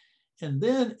 And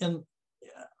then in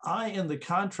the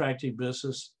contracting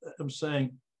business, I'm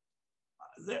saying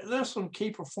there's some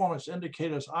key performance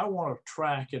indicators I want to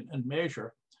track and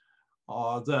measure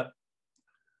that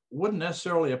wouldn't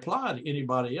necessarily apply to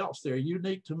anybody else. They're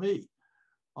unique to me.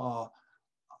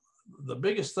 The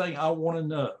biggest thing I want to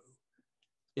know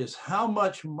is how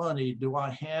much money do I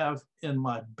have in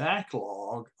my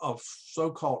backlog of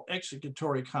so-called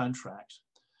executory contracts?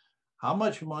 How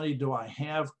much money do I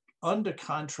have under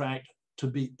contract to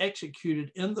be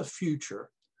executed in the future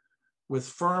with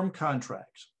firm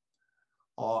contracts?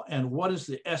 And what is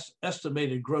the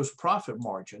estimated gross profit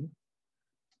margin,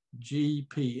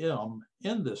 GPM,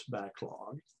 in this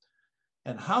backlog?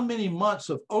 And how many months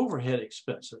of overhead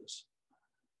expenses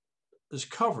is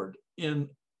covered in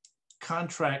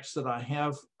contracts that I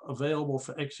have available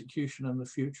for execution in the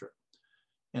future?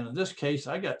 And in this case,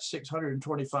 I got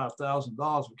 $625,000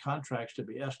 of contracts to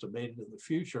be estimated in the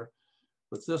future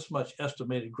with this much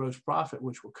estimated gross profit,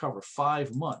 which will cover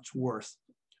 5 months worth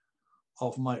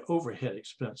of my overhead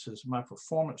expenses. My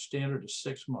performance standard is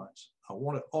 6 months. I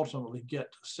want to ultimately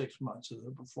get to 6 months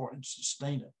before and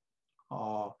sustain it.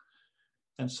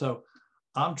 And so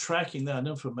I'm tracking that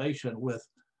information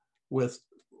with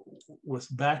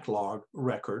backlog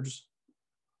records.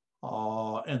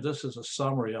 And this is a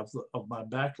summary of my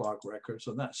backlog records,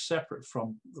 and that's separate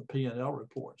from the P&L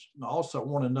reports. And I also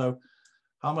want to know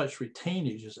how much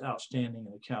retainage is outstanding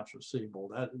in accounts receivable.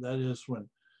 That is when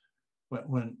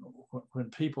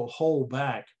people hold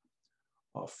back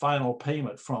a final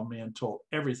payment from me until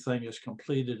everything is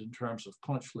completed in terms of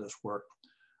punch list work.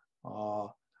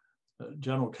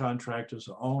 general contractors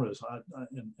and owners,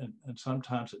 and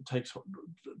sometimes it takes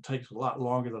a lot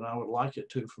longer than I would like it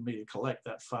to for me to collect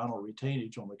that final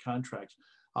retainage on the contracts.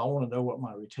 I want to know what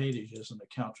my retainage is in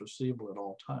accounts receivable at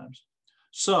all times.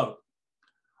 So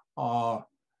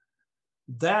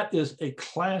that is a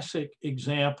classic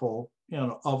example,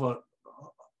 of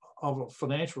a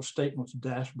financial statements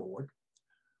dashboard.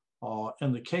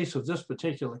 In the case of this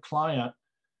particular client,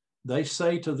 they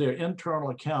say to their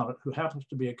internal accountant, who happens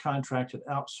to be a contracted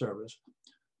out service,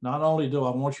 not only do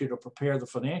I want you to prepare the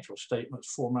financial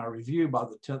statements for my review by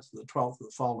the 10th or the 12th of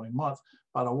the following month,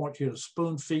 but I want you to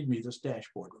spoon feed me this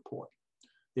dashboard report.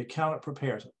 The accountant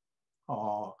prepares it.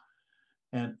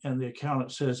 And the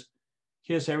accountant says,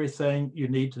 here's everything you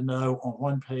need to know on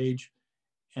one page,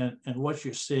 and what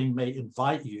you're seeing may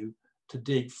invite you to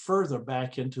dig further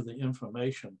back into the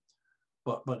information.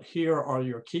 But here are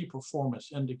your key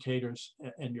performance indicators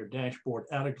and your dashboard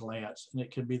at a glance, and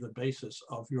it can be the basis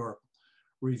of your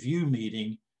review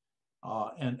meeting,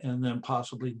 and then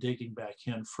possibly digging back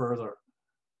in further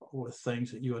with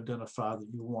things that you identify that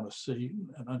you want to see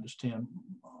and understand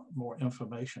more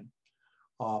information.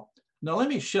 Now let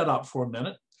me shut up for a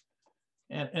minute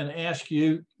and ask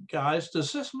you guys,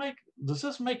 does this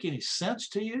make any sense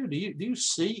to you? Do you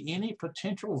see any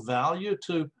potential value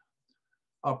to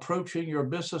approaching your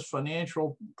business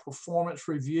financial performance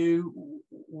review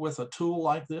with a tool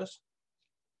like this?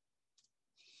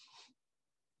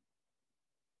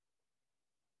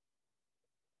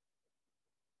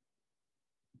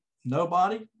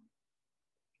 Nobody?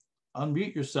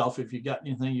 Unmute yourself if you got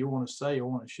anything you want to say or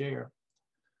want to share.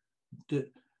 Do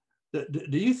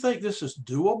you think this is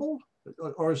doable,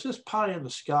 or is this pie in the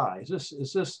sky?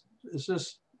 Is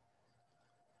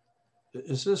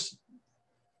this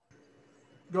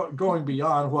going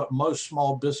beyond what most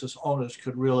small business owners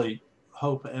could really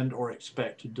hope and or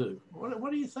expect to do?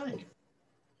 What do you think?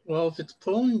 Well, if it's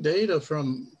pulling data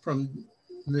from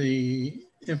the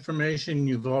information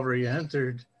you've already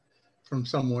entered from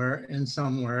somewhere and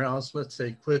somewhere else, let's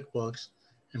say QuickBooks,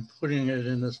 and putting it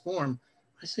in this form,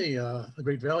 I see a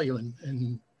great value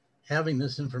in having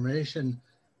this information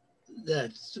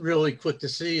that's really quick to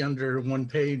see under one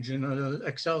page in an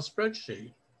Excel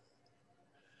spreadsheet.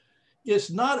 It's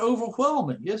not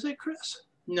overwhelming, is it, Chris?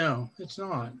 No, it's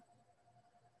not.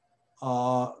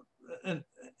 And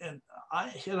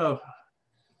I,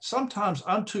 sometimes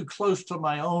I'm too close to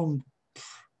my own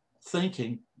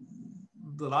thinking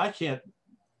that I can't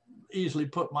easily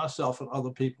put myself in other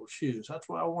people's shoes. That's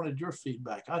why I wanted your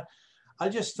feedback. I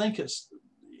just think it's,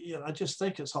 I just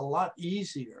think it's a lot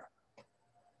easier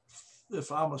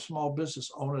if I'm a small business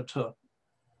owner to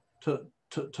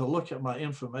look at my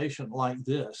information like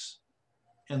this.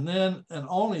 And then, and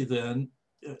only then,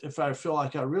 if I feel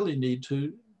like I really need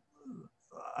to,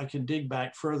 I can dig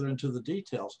back further into the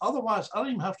details. Otherwise, I don't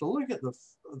even have to look at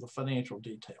the financial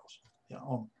details.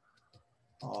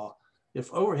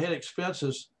 If overhead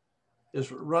expenses is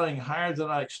running higher than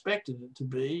I expected it to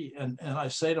be, and I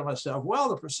say to myself, well,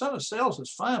 the percent of sales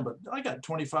is fine, but I got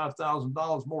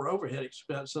 $25,000 more overhead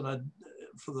expense than I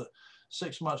for the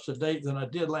 6 months to date than I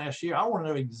did last year. I want to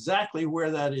know exactly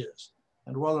where that is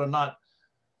and whether or not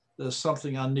there's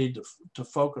something I need to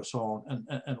focus on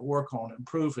and work on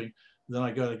improving. Then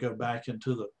I got to go back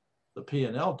into the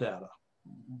P&L data.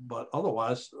 But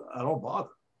otherwise, I don't bother.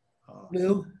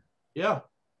 Lou? Yeah.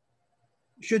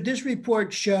 Should this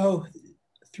report show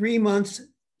 3 months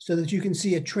so that you can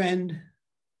see a trend?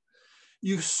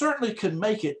 You certainly can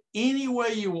make it any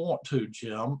way you want to,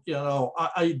 Jim.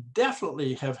 I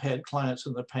definitely have had clients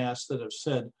in the past that have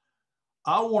said,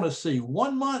 I want to see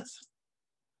 1 month.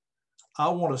 I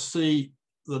want to see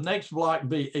the next block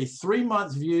be a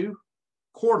 3-month view,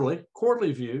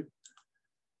 quarterly view,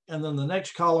 and then the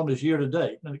next column is year to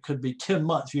date, and it could be 10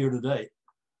 months year to date.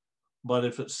 But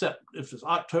if it's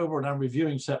October and I'm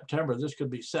reviewing September, this could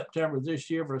be September this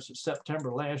year versus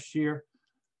September last year,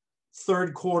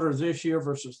 third quarter this year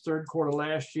versus third quarter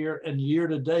last year, and year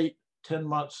to date, 10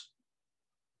 months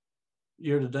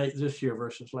year to date this year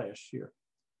versus last year.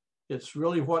 It's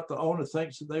really what the owner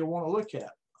thinks that they want to look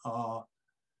at.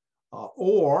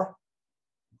 Or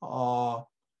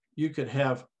you could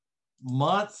have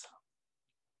month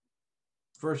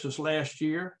versus last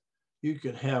year. You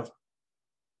could have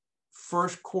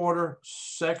first quarter,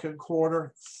 second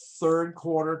quarter, third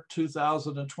quarter,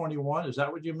 2021. Is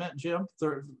that what you meant, Jim?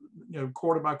 Third,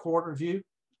 quarter by quarter view?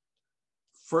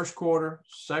 First quarter,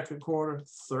 second quarter,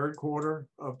 third quarter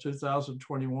of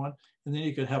 2021. And then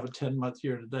you could have a 10-month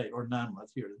year to date or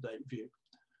 9-month year to date view.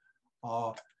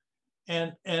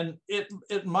 And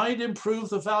it might improve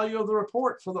the value of the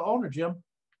report for the owner, Jim.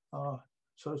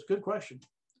 So it's a good question.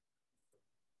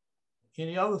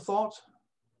 Any other thoughts?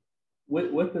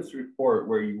 With this report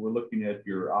where you were looking at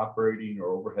your operating or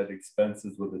overhead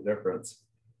expenses with a difference,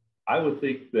 I would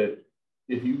think that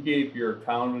if you gave your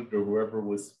accountant or whoever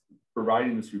was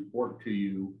providing this report to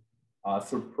you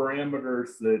some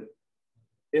parameters that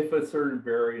if a certain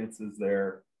variance is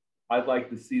there, I'd like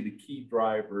to see the key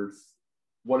drivers,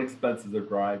 what expenses are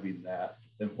driving that,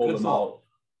 and pull them out.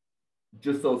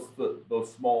 Just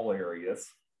those small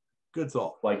areas. Good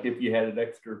thought. Like if you had an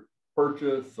extra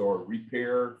purchase or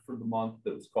repair for the month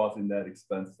that was causing that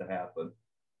expense to happen.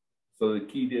 So the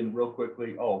keyed in real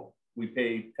quickly, oh, we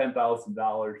paid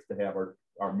 $10,000 to have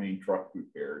our main truck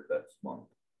repaired that month.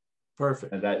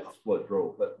 Perfect. And that's what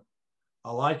drove it.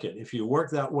 I like it. If you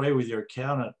work that way with your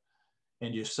accountant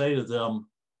and you say to them,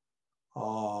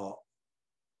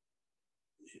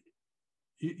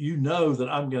 you know that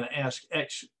I'm going to ask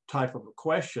X type of a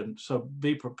question, so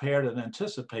be prepared and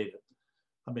anticipate it.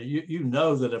 I mean, you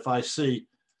know that if I see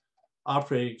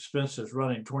operating expenses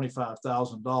running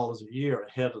 $25,000 a year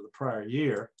ahead of the prior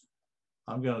year,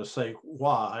 I'm going to say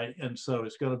why. And so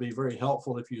it's going to be very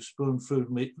helpful if you spoon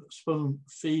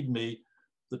feed me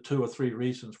the 2 or 3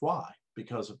 reasons why,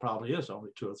 because it probably is only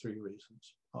 2 or 3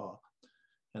 reasons.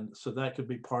 And so that could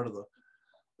be part of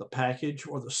the package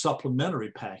or the supplementary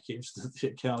package that the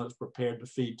accountant is prepared to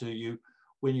feed to you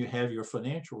when you have your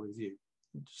financial review.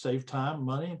 Save time,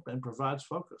 money, and provides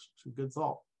focus. It's a good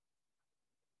thought.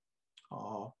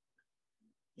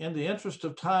 In the interest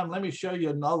of time, let me show you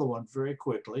another one very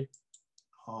quickly.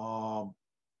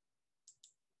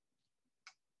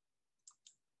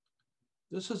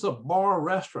 This is a bar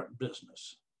restaurant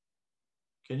business.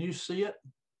 Can you see it?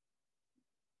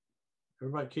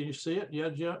 Everybody, can you see it? Yeah,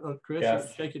 Chris, yes.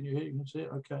 You're shaking your head. You can see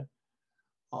it? Okay.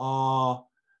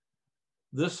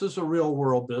 This is a real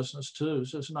world business too.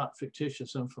 This is not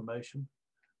fictitious information.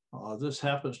 This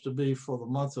happens to be for the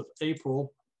month of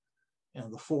April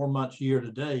and the 4 months year to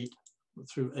date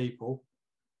through April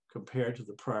compared to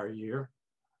the prior year.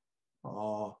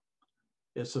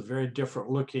 It's a very different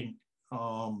looking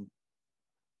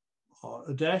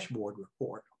dashboard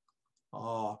report.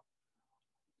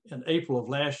 In April of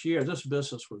last year, this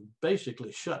business was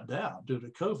basically shut down due to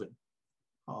COVID.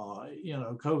 You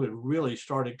know, COVID really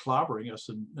started clobbering us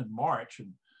in March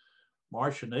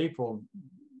and April,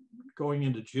 going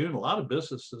into June. A lot of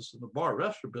businesses in the bar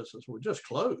restaurant business were just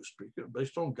closed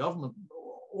based on governor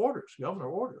orders.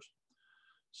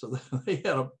 So they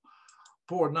had to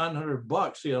pour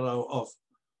 $900, you know,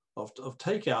 of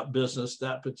takeout business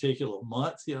that particular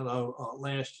month, you know,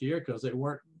 last year, because they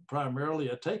weren't primarily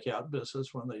a takeout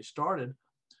business when they started.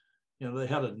 You know, they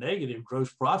had a negative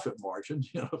gross profit margin,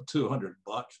 you know, of $200,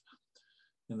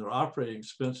 and their operating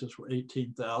expenses were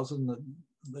 $18,000, and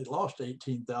they lost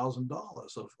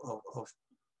 $18,000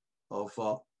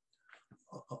 of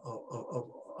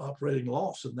operating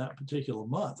loss in that particular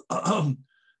month.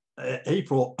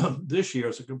 April this year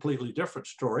is a completely different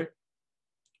story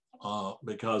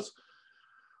because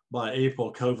by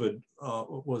April, COVID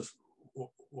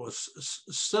was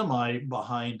semi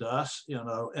behind us, you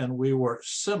know, and we were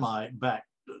semi back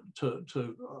to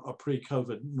a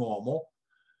pre-COVID normal,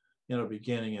 you know,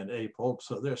 beginning in April.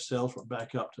 So their sales were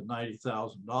back up to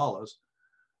 $90,000.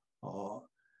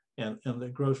 And the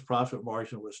gross profit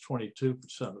margin was 22%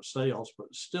 of sales,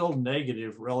 but still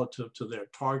negative relative to their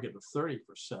target of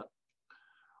 30%.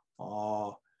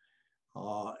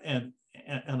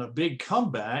 And a big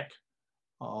comeback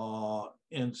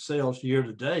in sales year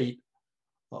to date,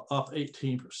 up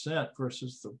 18%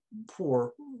 versus the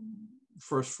poor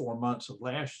first 4 months of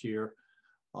last year.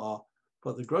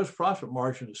 But the gross profit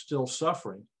margin is still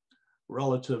suffering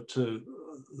relative to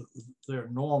their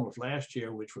norm of last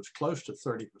year, which was close to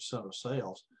 30% of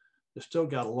sales. They still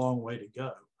got a long way to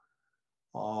go.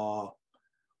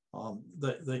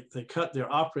 They cut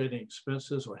their operating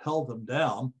expenses or held them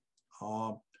down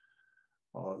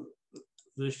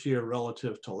this year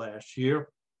relative to last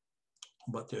year,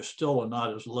 but they're still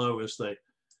not as low as they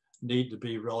need to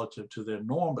be relative to their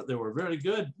norm. But they were very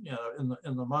good, you know,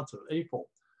 in the month of April.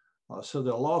 So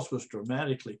their loss was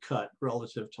dramatically cut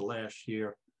relative to last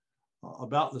year,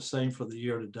 about the same for the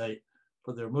year to date,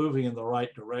 but they're moving in the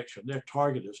right direction. Their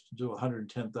target is to do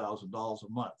 $110,000 a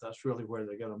month. That's really where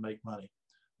they're going to make money,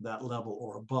 that level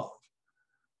or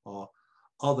above.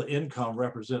 Other income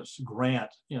represents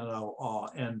grant, you know,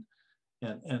 and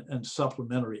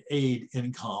supplementary aid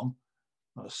income,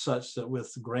 such that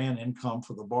with grant income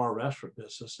for the bar restaurant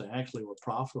business, they actually were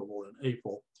profitable in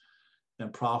April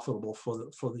and profitable for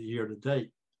the year to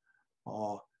date.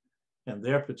 In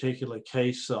their particular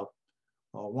case,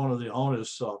 one of the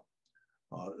owners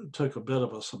took a bit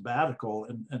of a sabbatical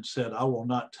and said, I will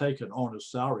not take an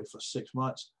owner's salary for 6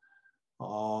 months.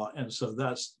 And so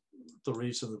that's the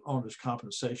reason that owner's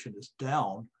compensation is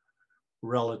down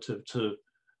relative to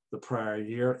the prior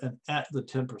year and at the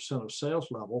 10% of sales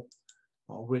level,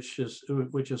 which is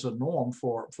a norm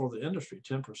for the industry.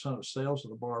 10% of sales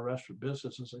in the bar restaurant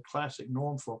business is a classic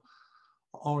norm for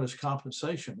owner's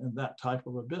compensation in that type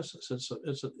of a business. It's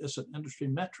an industry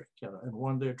metric, and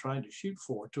one they're trying to shoot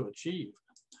for to achieve.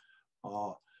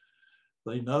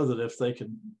 They know that if they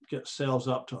can get sales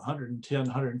up to $110,000,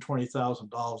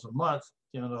 $120,000 a month,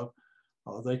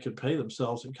 they could pay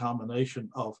themselves a combination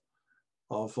of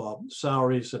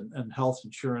salaries and health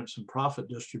insurance and profit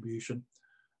distribution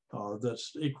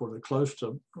that's equal to close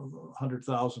to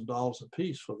 $100,000 a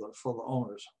piece for the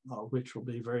owners, which will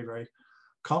be very, very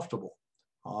comfortable.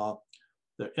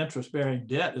 Their interest-bearing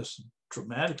debt is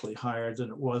dramatically higher than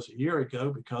it was a year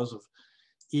ago because of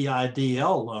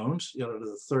EIDL loans,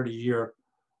 the 30-year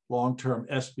long-term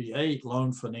SBA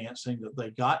loan financing that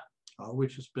they got,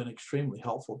 which has been extremely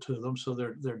helpful to them. So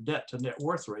their debt to net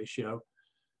worth ratio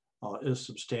is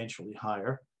substantially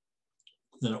higher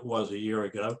than it was a year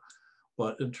ago.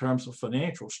 But in terms of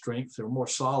financial strength, they're more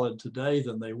solid today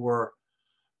than they were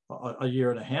a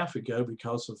year and a half ago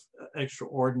because of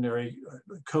extraordinary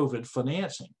COVID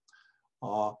financing.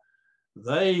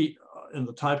 They, in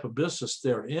the type of business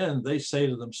they're in, they say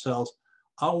to themselves,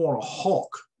 I want to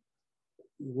hulk.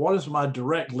 What is my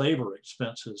direct labor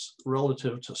expenses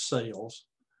relative to sales?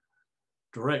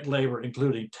 Direct labor,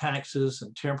 including taxes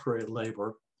and temporary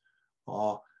labor.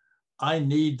 I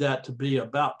need that to be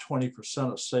about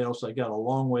 20% of sales. They got a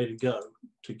long way to go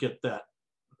to get that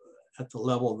at the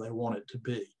level they want it to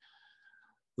be.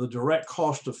 The direct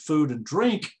cost of food and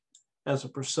drink as a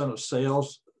percent of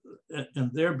sales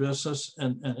in their business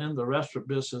and in the restaurant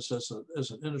business as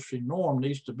an industry norm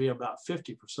needs to be about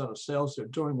 50% of sales. They're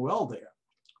doing well there.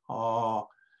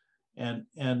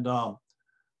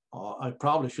 I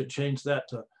probably should change that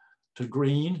to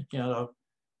green, and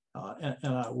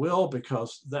I will,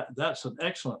 because that's an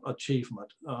excellent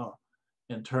achievement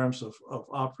in terms of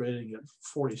operating at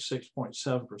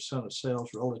 46.7% of sales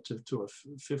relative to a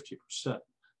 50%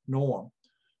 norm.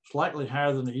 Slightly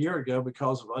higher than a year ago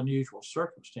because of unusual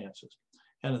circumstances.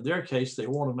 And in their case, they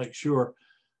want to make sure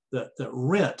that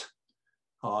rent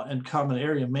and common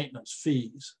area maintenance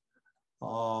fees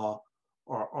are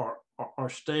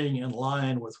staying in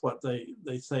line with what they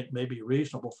think may be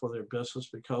reasonable for their business,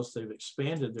 because they've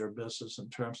expanded their business in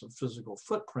terms of physical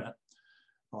footprint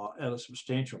at a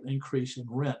substantial increase in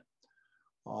rent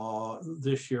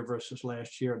this year versus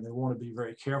last year. And they want to be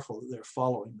very careful that they're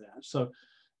following that. So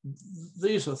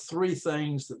these are three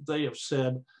things that they have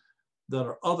said that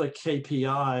are other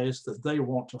KPIs that they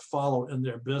want to follow in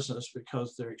their business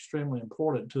because they're extremely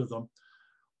important to them.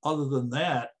 Other than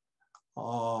that,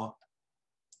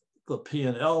 the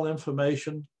P&L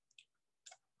information,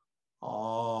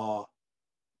 the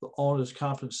owner's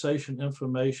compensation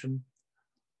information,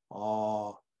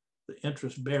 the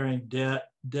interest-bearing debt,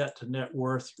 debt to net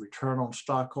worth, return on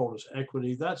stockholders'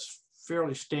 equity. That's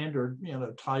fairly standard,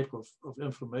 type of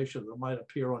information that might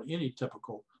appear on any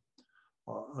typical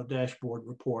dashboard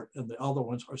report, and the other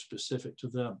ones are specific to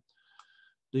them.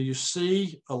 Do you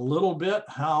see a little bit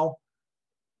how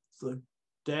the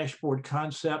dashboard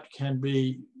concept can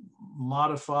be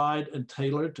modified and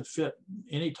tailored to fit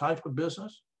any type of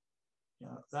business?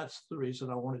 That's the reason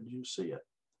I wanted you to see it.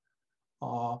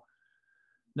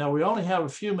 Now we only have a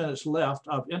few minutes left.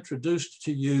 I've introduced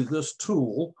to you this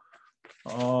tool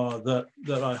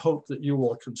that I hope that you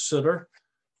will consider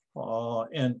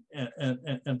and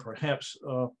perhaps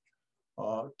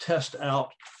test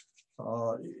out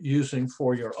using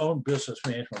for your own business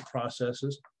management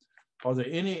processes. Are there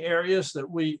any areas that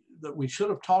we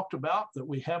should have talked about that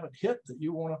we haven't hit that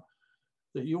you want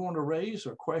to raise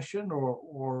or question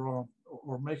or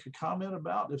make a comment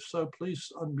about? If so,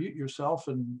 please unmute yourself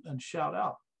and shout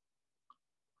out.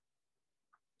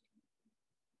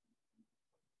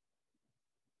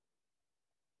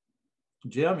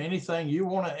 Jim, anything you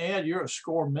want to add? You're a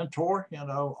SCORE mentor.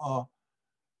 Do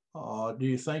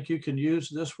you think you can use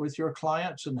this with your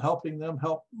clients and helping them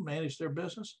help manage their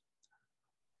business?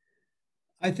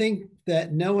 I think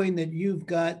that knowing that you've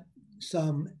got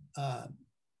some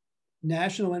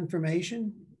national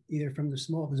information, either from the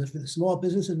Small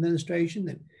Business Administration,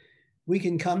 that we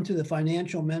can come to the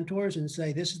financial mentors and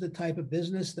say, this is the type of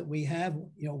business that we have.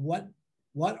 What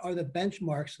are the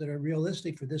benchmarks that are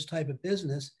realistic for this type of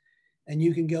business? And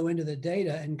you can go into the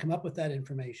data and come up with that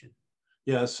information.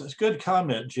 Yes, it's a good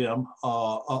comment, Jim. A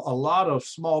lot of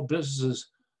small businesses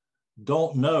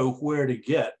don't know where to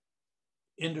get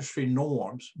industry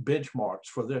norms, benchmarks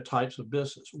for their types of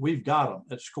business. We've got them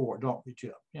at SCORE, don't we,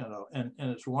 Jim? You know, and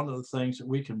it's one of the things that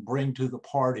we can bring to the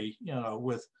party, you know,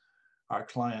 with our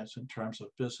clients in terms of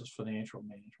business financial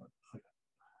management. Okay.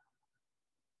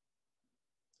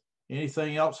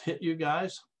 Anything else hit you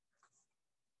guys?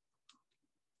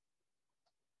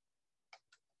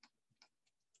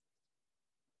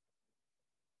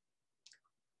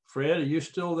 Fred, are you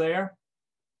still there?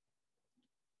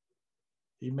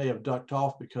 He may have ducked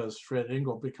off because Fred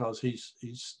Engel, because he's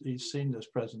seen this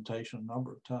presentation a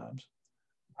number of times.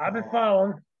 I've been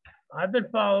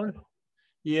following.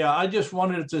 Yeah, I just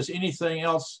wondered if there's anything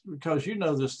else, because you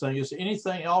know this thing. Is there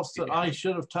anything else that I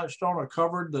should have touched on or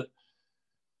covered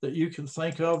that you can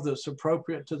think of that's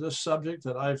appropriate to this subject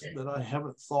that I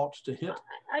haven't thought to hit?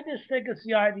 I just think it's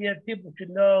the idea that people should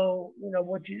know, you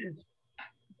know,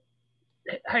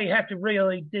 how you have to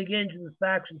really dig into the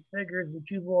facts and figures that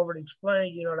you've already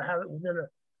explained, you know, to have it within a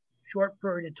short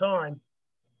period of time.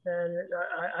 And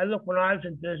I look, when I was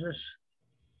in business,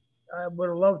 I would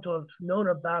have loved to have known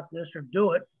about this or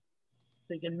do it.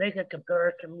 So you can make a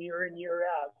comparison year in, year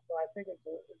out. So I think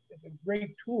it's a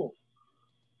great tool.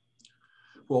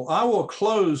 Well, I will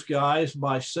close, guys,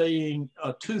 by saying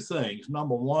two things.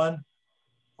 Number one,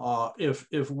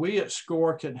 if we at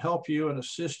SCORE can help you and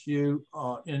assist you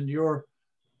in your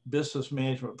business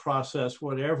management process,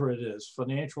 whatever it is,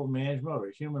 financial management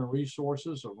or human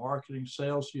resources or marketing,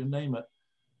 sales, you name it,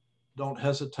 don't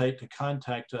hesitate to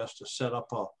contact us to set up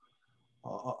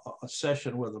a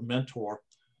session with a mentor.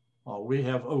 We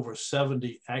have over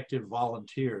 70 active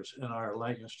volunteers in our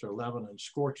Lancaster-Lebanon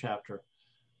SCORE chapter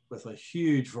with a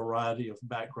huge variety of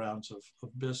backgrounds of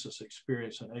business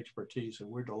experience and expertise, and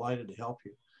we're delighted to help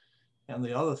you. And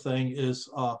the other thing is,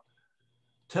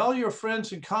 tell your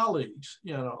friends and colleagues,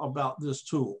 you know, about this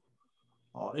tool.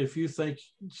 If you think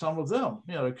some of them,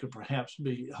 you know, could perhaps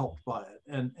be helped by it,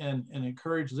 and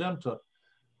encourage them to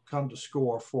come to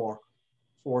SCORE for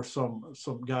some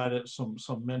guidance,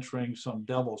 some mentoring, some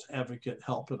devil's advocate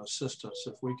help and assistance.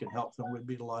 If we can help them, we'd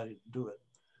be delighted to do it.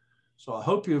 So I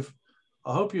hope you've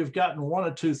gotten one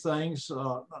or two things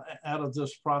out of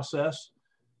this process,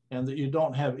 and that you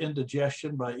don't have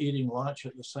indigestion by eating lunch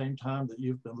at the same time that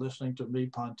you've been listening to me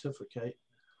pontificate.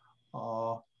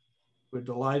 We're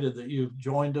delighted that you've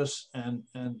joined us, and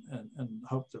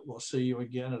hope that we'll see you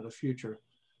again at a future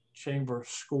Chamber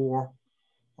SCORE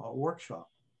workshop.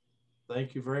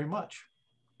 Thank you very much.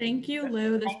 Thank you,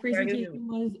 Lou. This presentation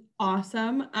was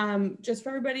awesome. Just for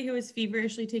everybody who is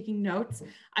feverishly taking notes,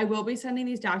 I will be sending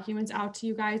these documents out to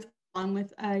you guys along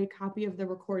with a copy of the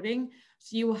recording.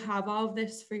 So you will have all of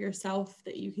this for yourself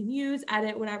that you can use,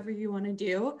 edit, whatever you want to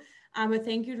do. But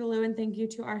thank you to Lou, and thank you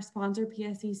to our sponsor,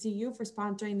 PSECU, for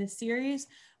sponsoring this series.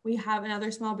 We have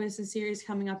another small business series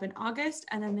coming up in August,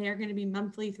 and then they are going to be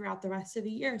monthly throughout the rest of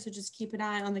the year. So just keep an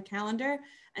eye on the calendar,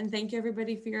 and thank you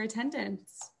everybody for your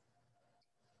attendance.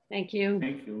 Thank you.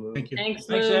 Thank you, Lou. Thank you. Thanks,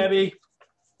 Thanks, Lou. Abby.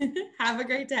 Have a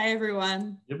great day,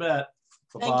 everyone. You bet.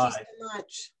 Bye-bye. Thank you so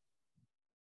much.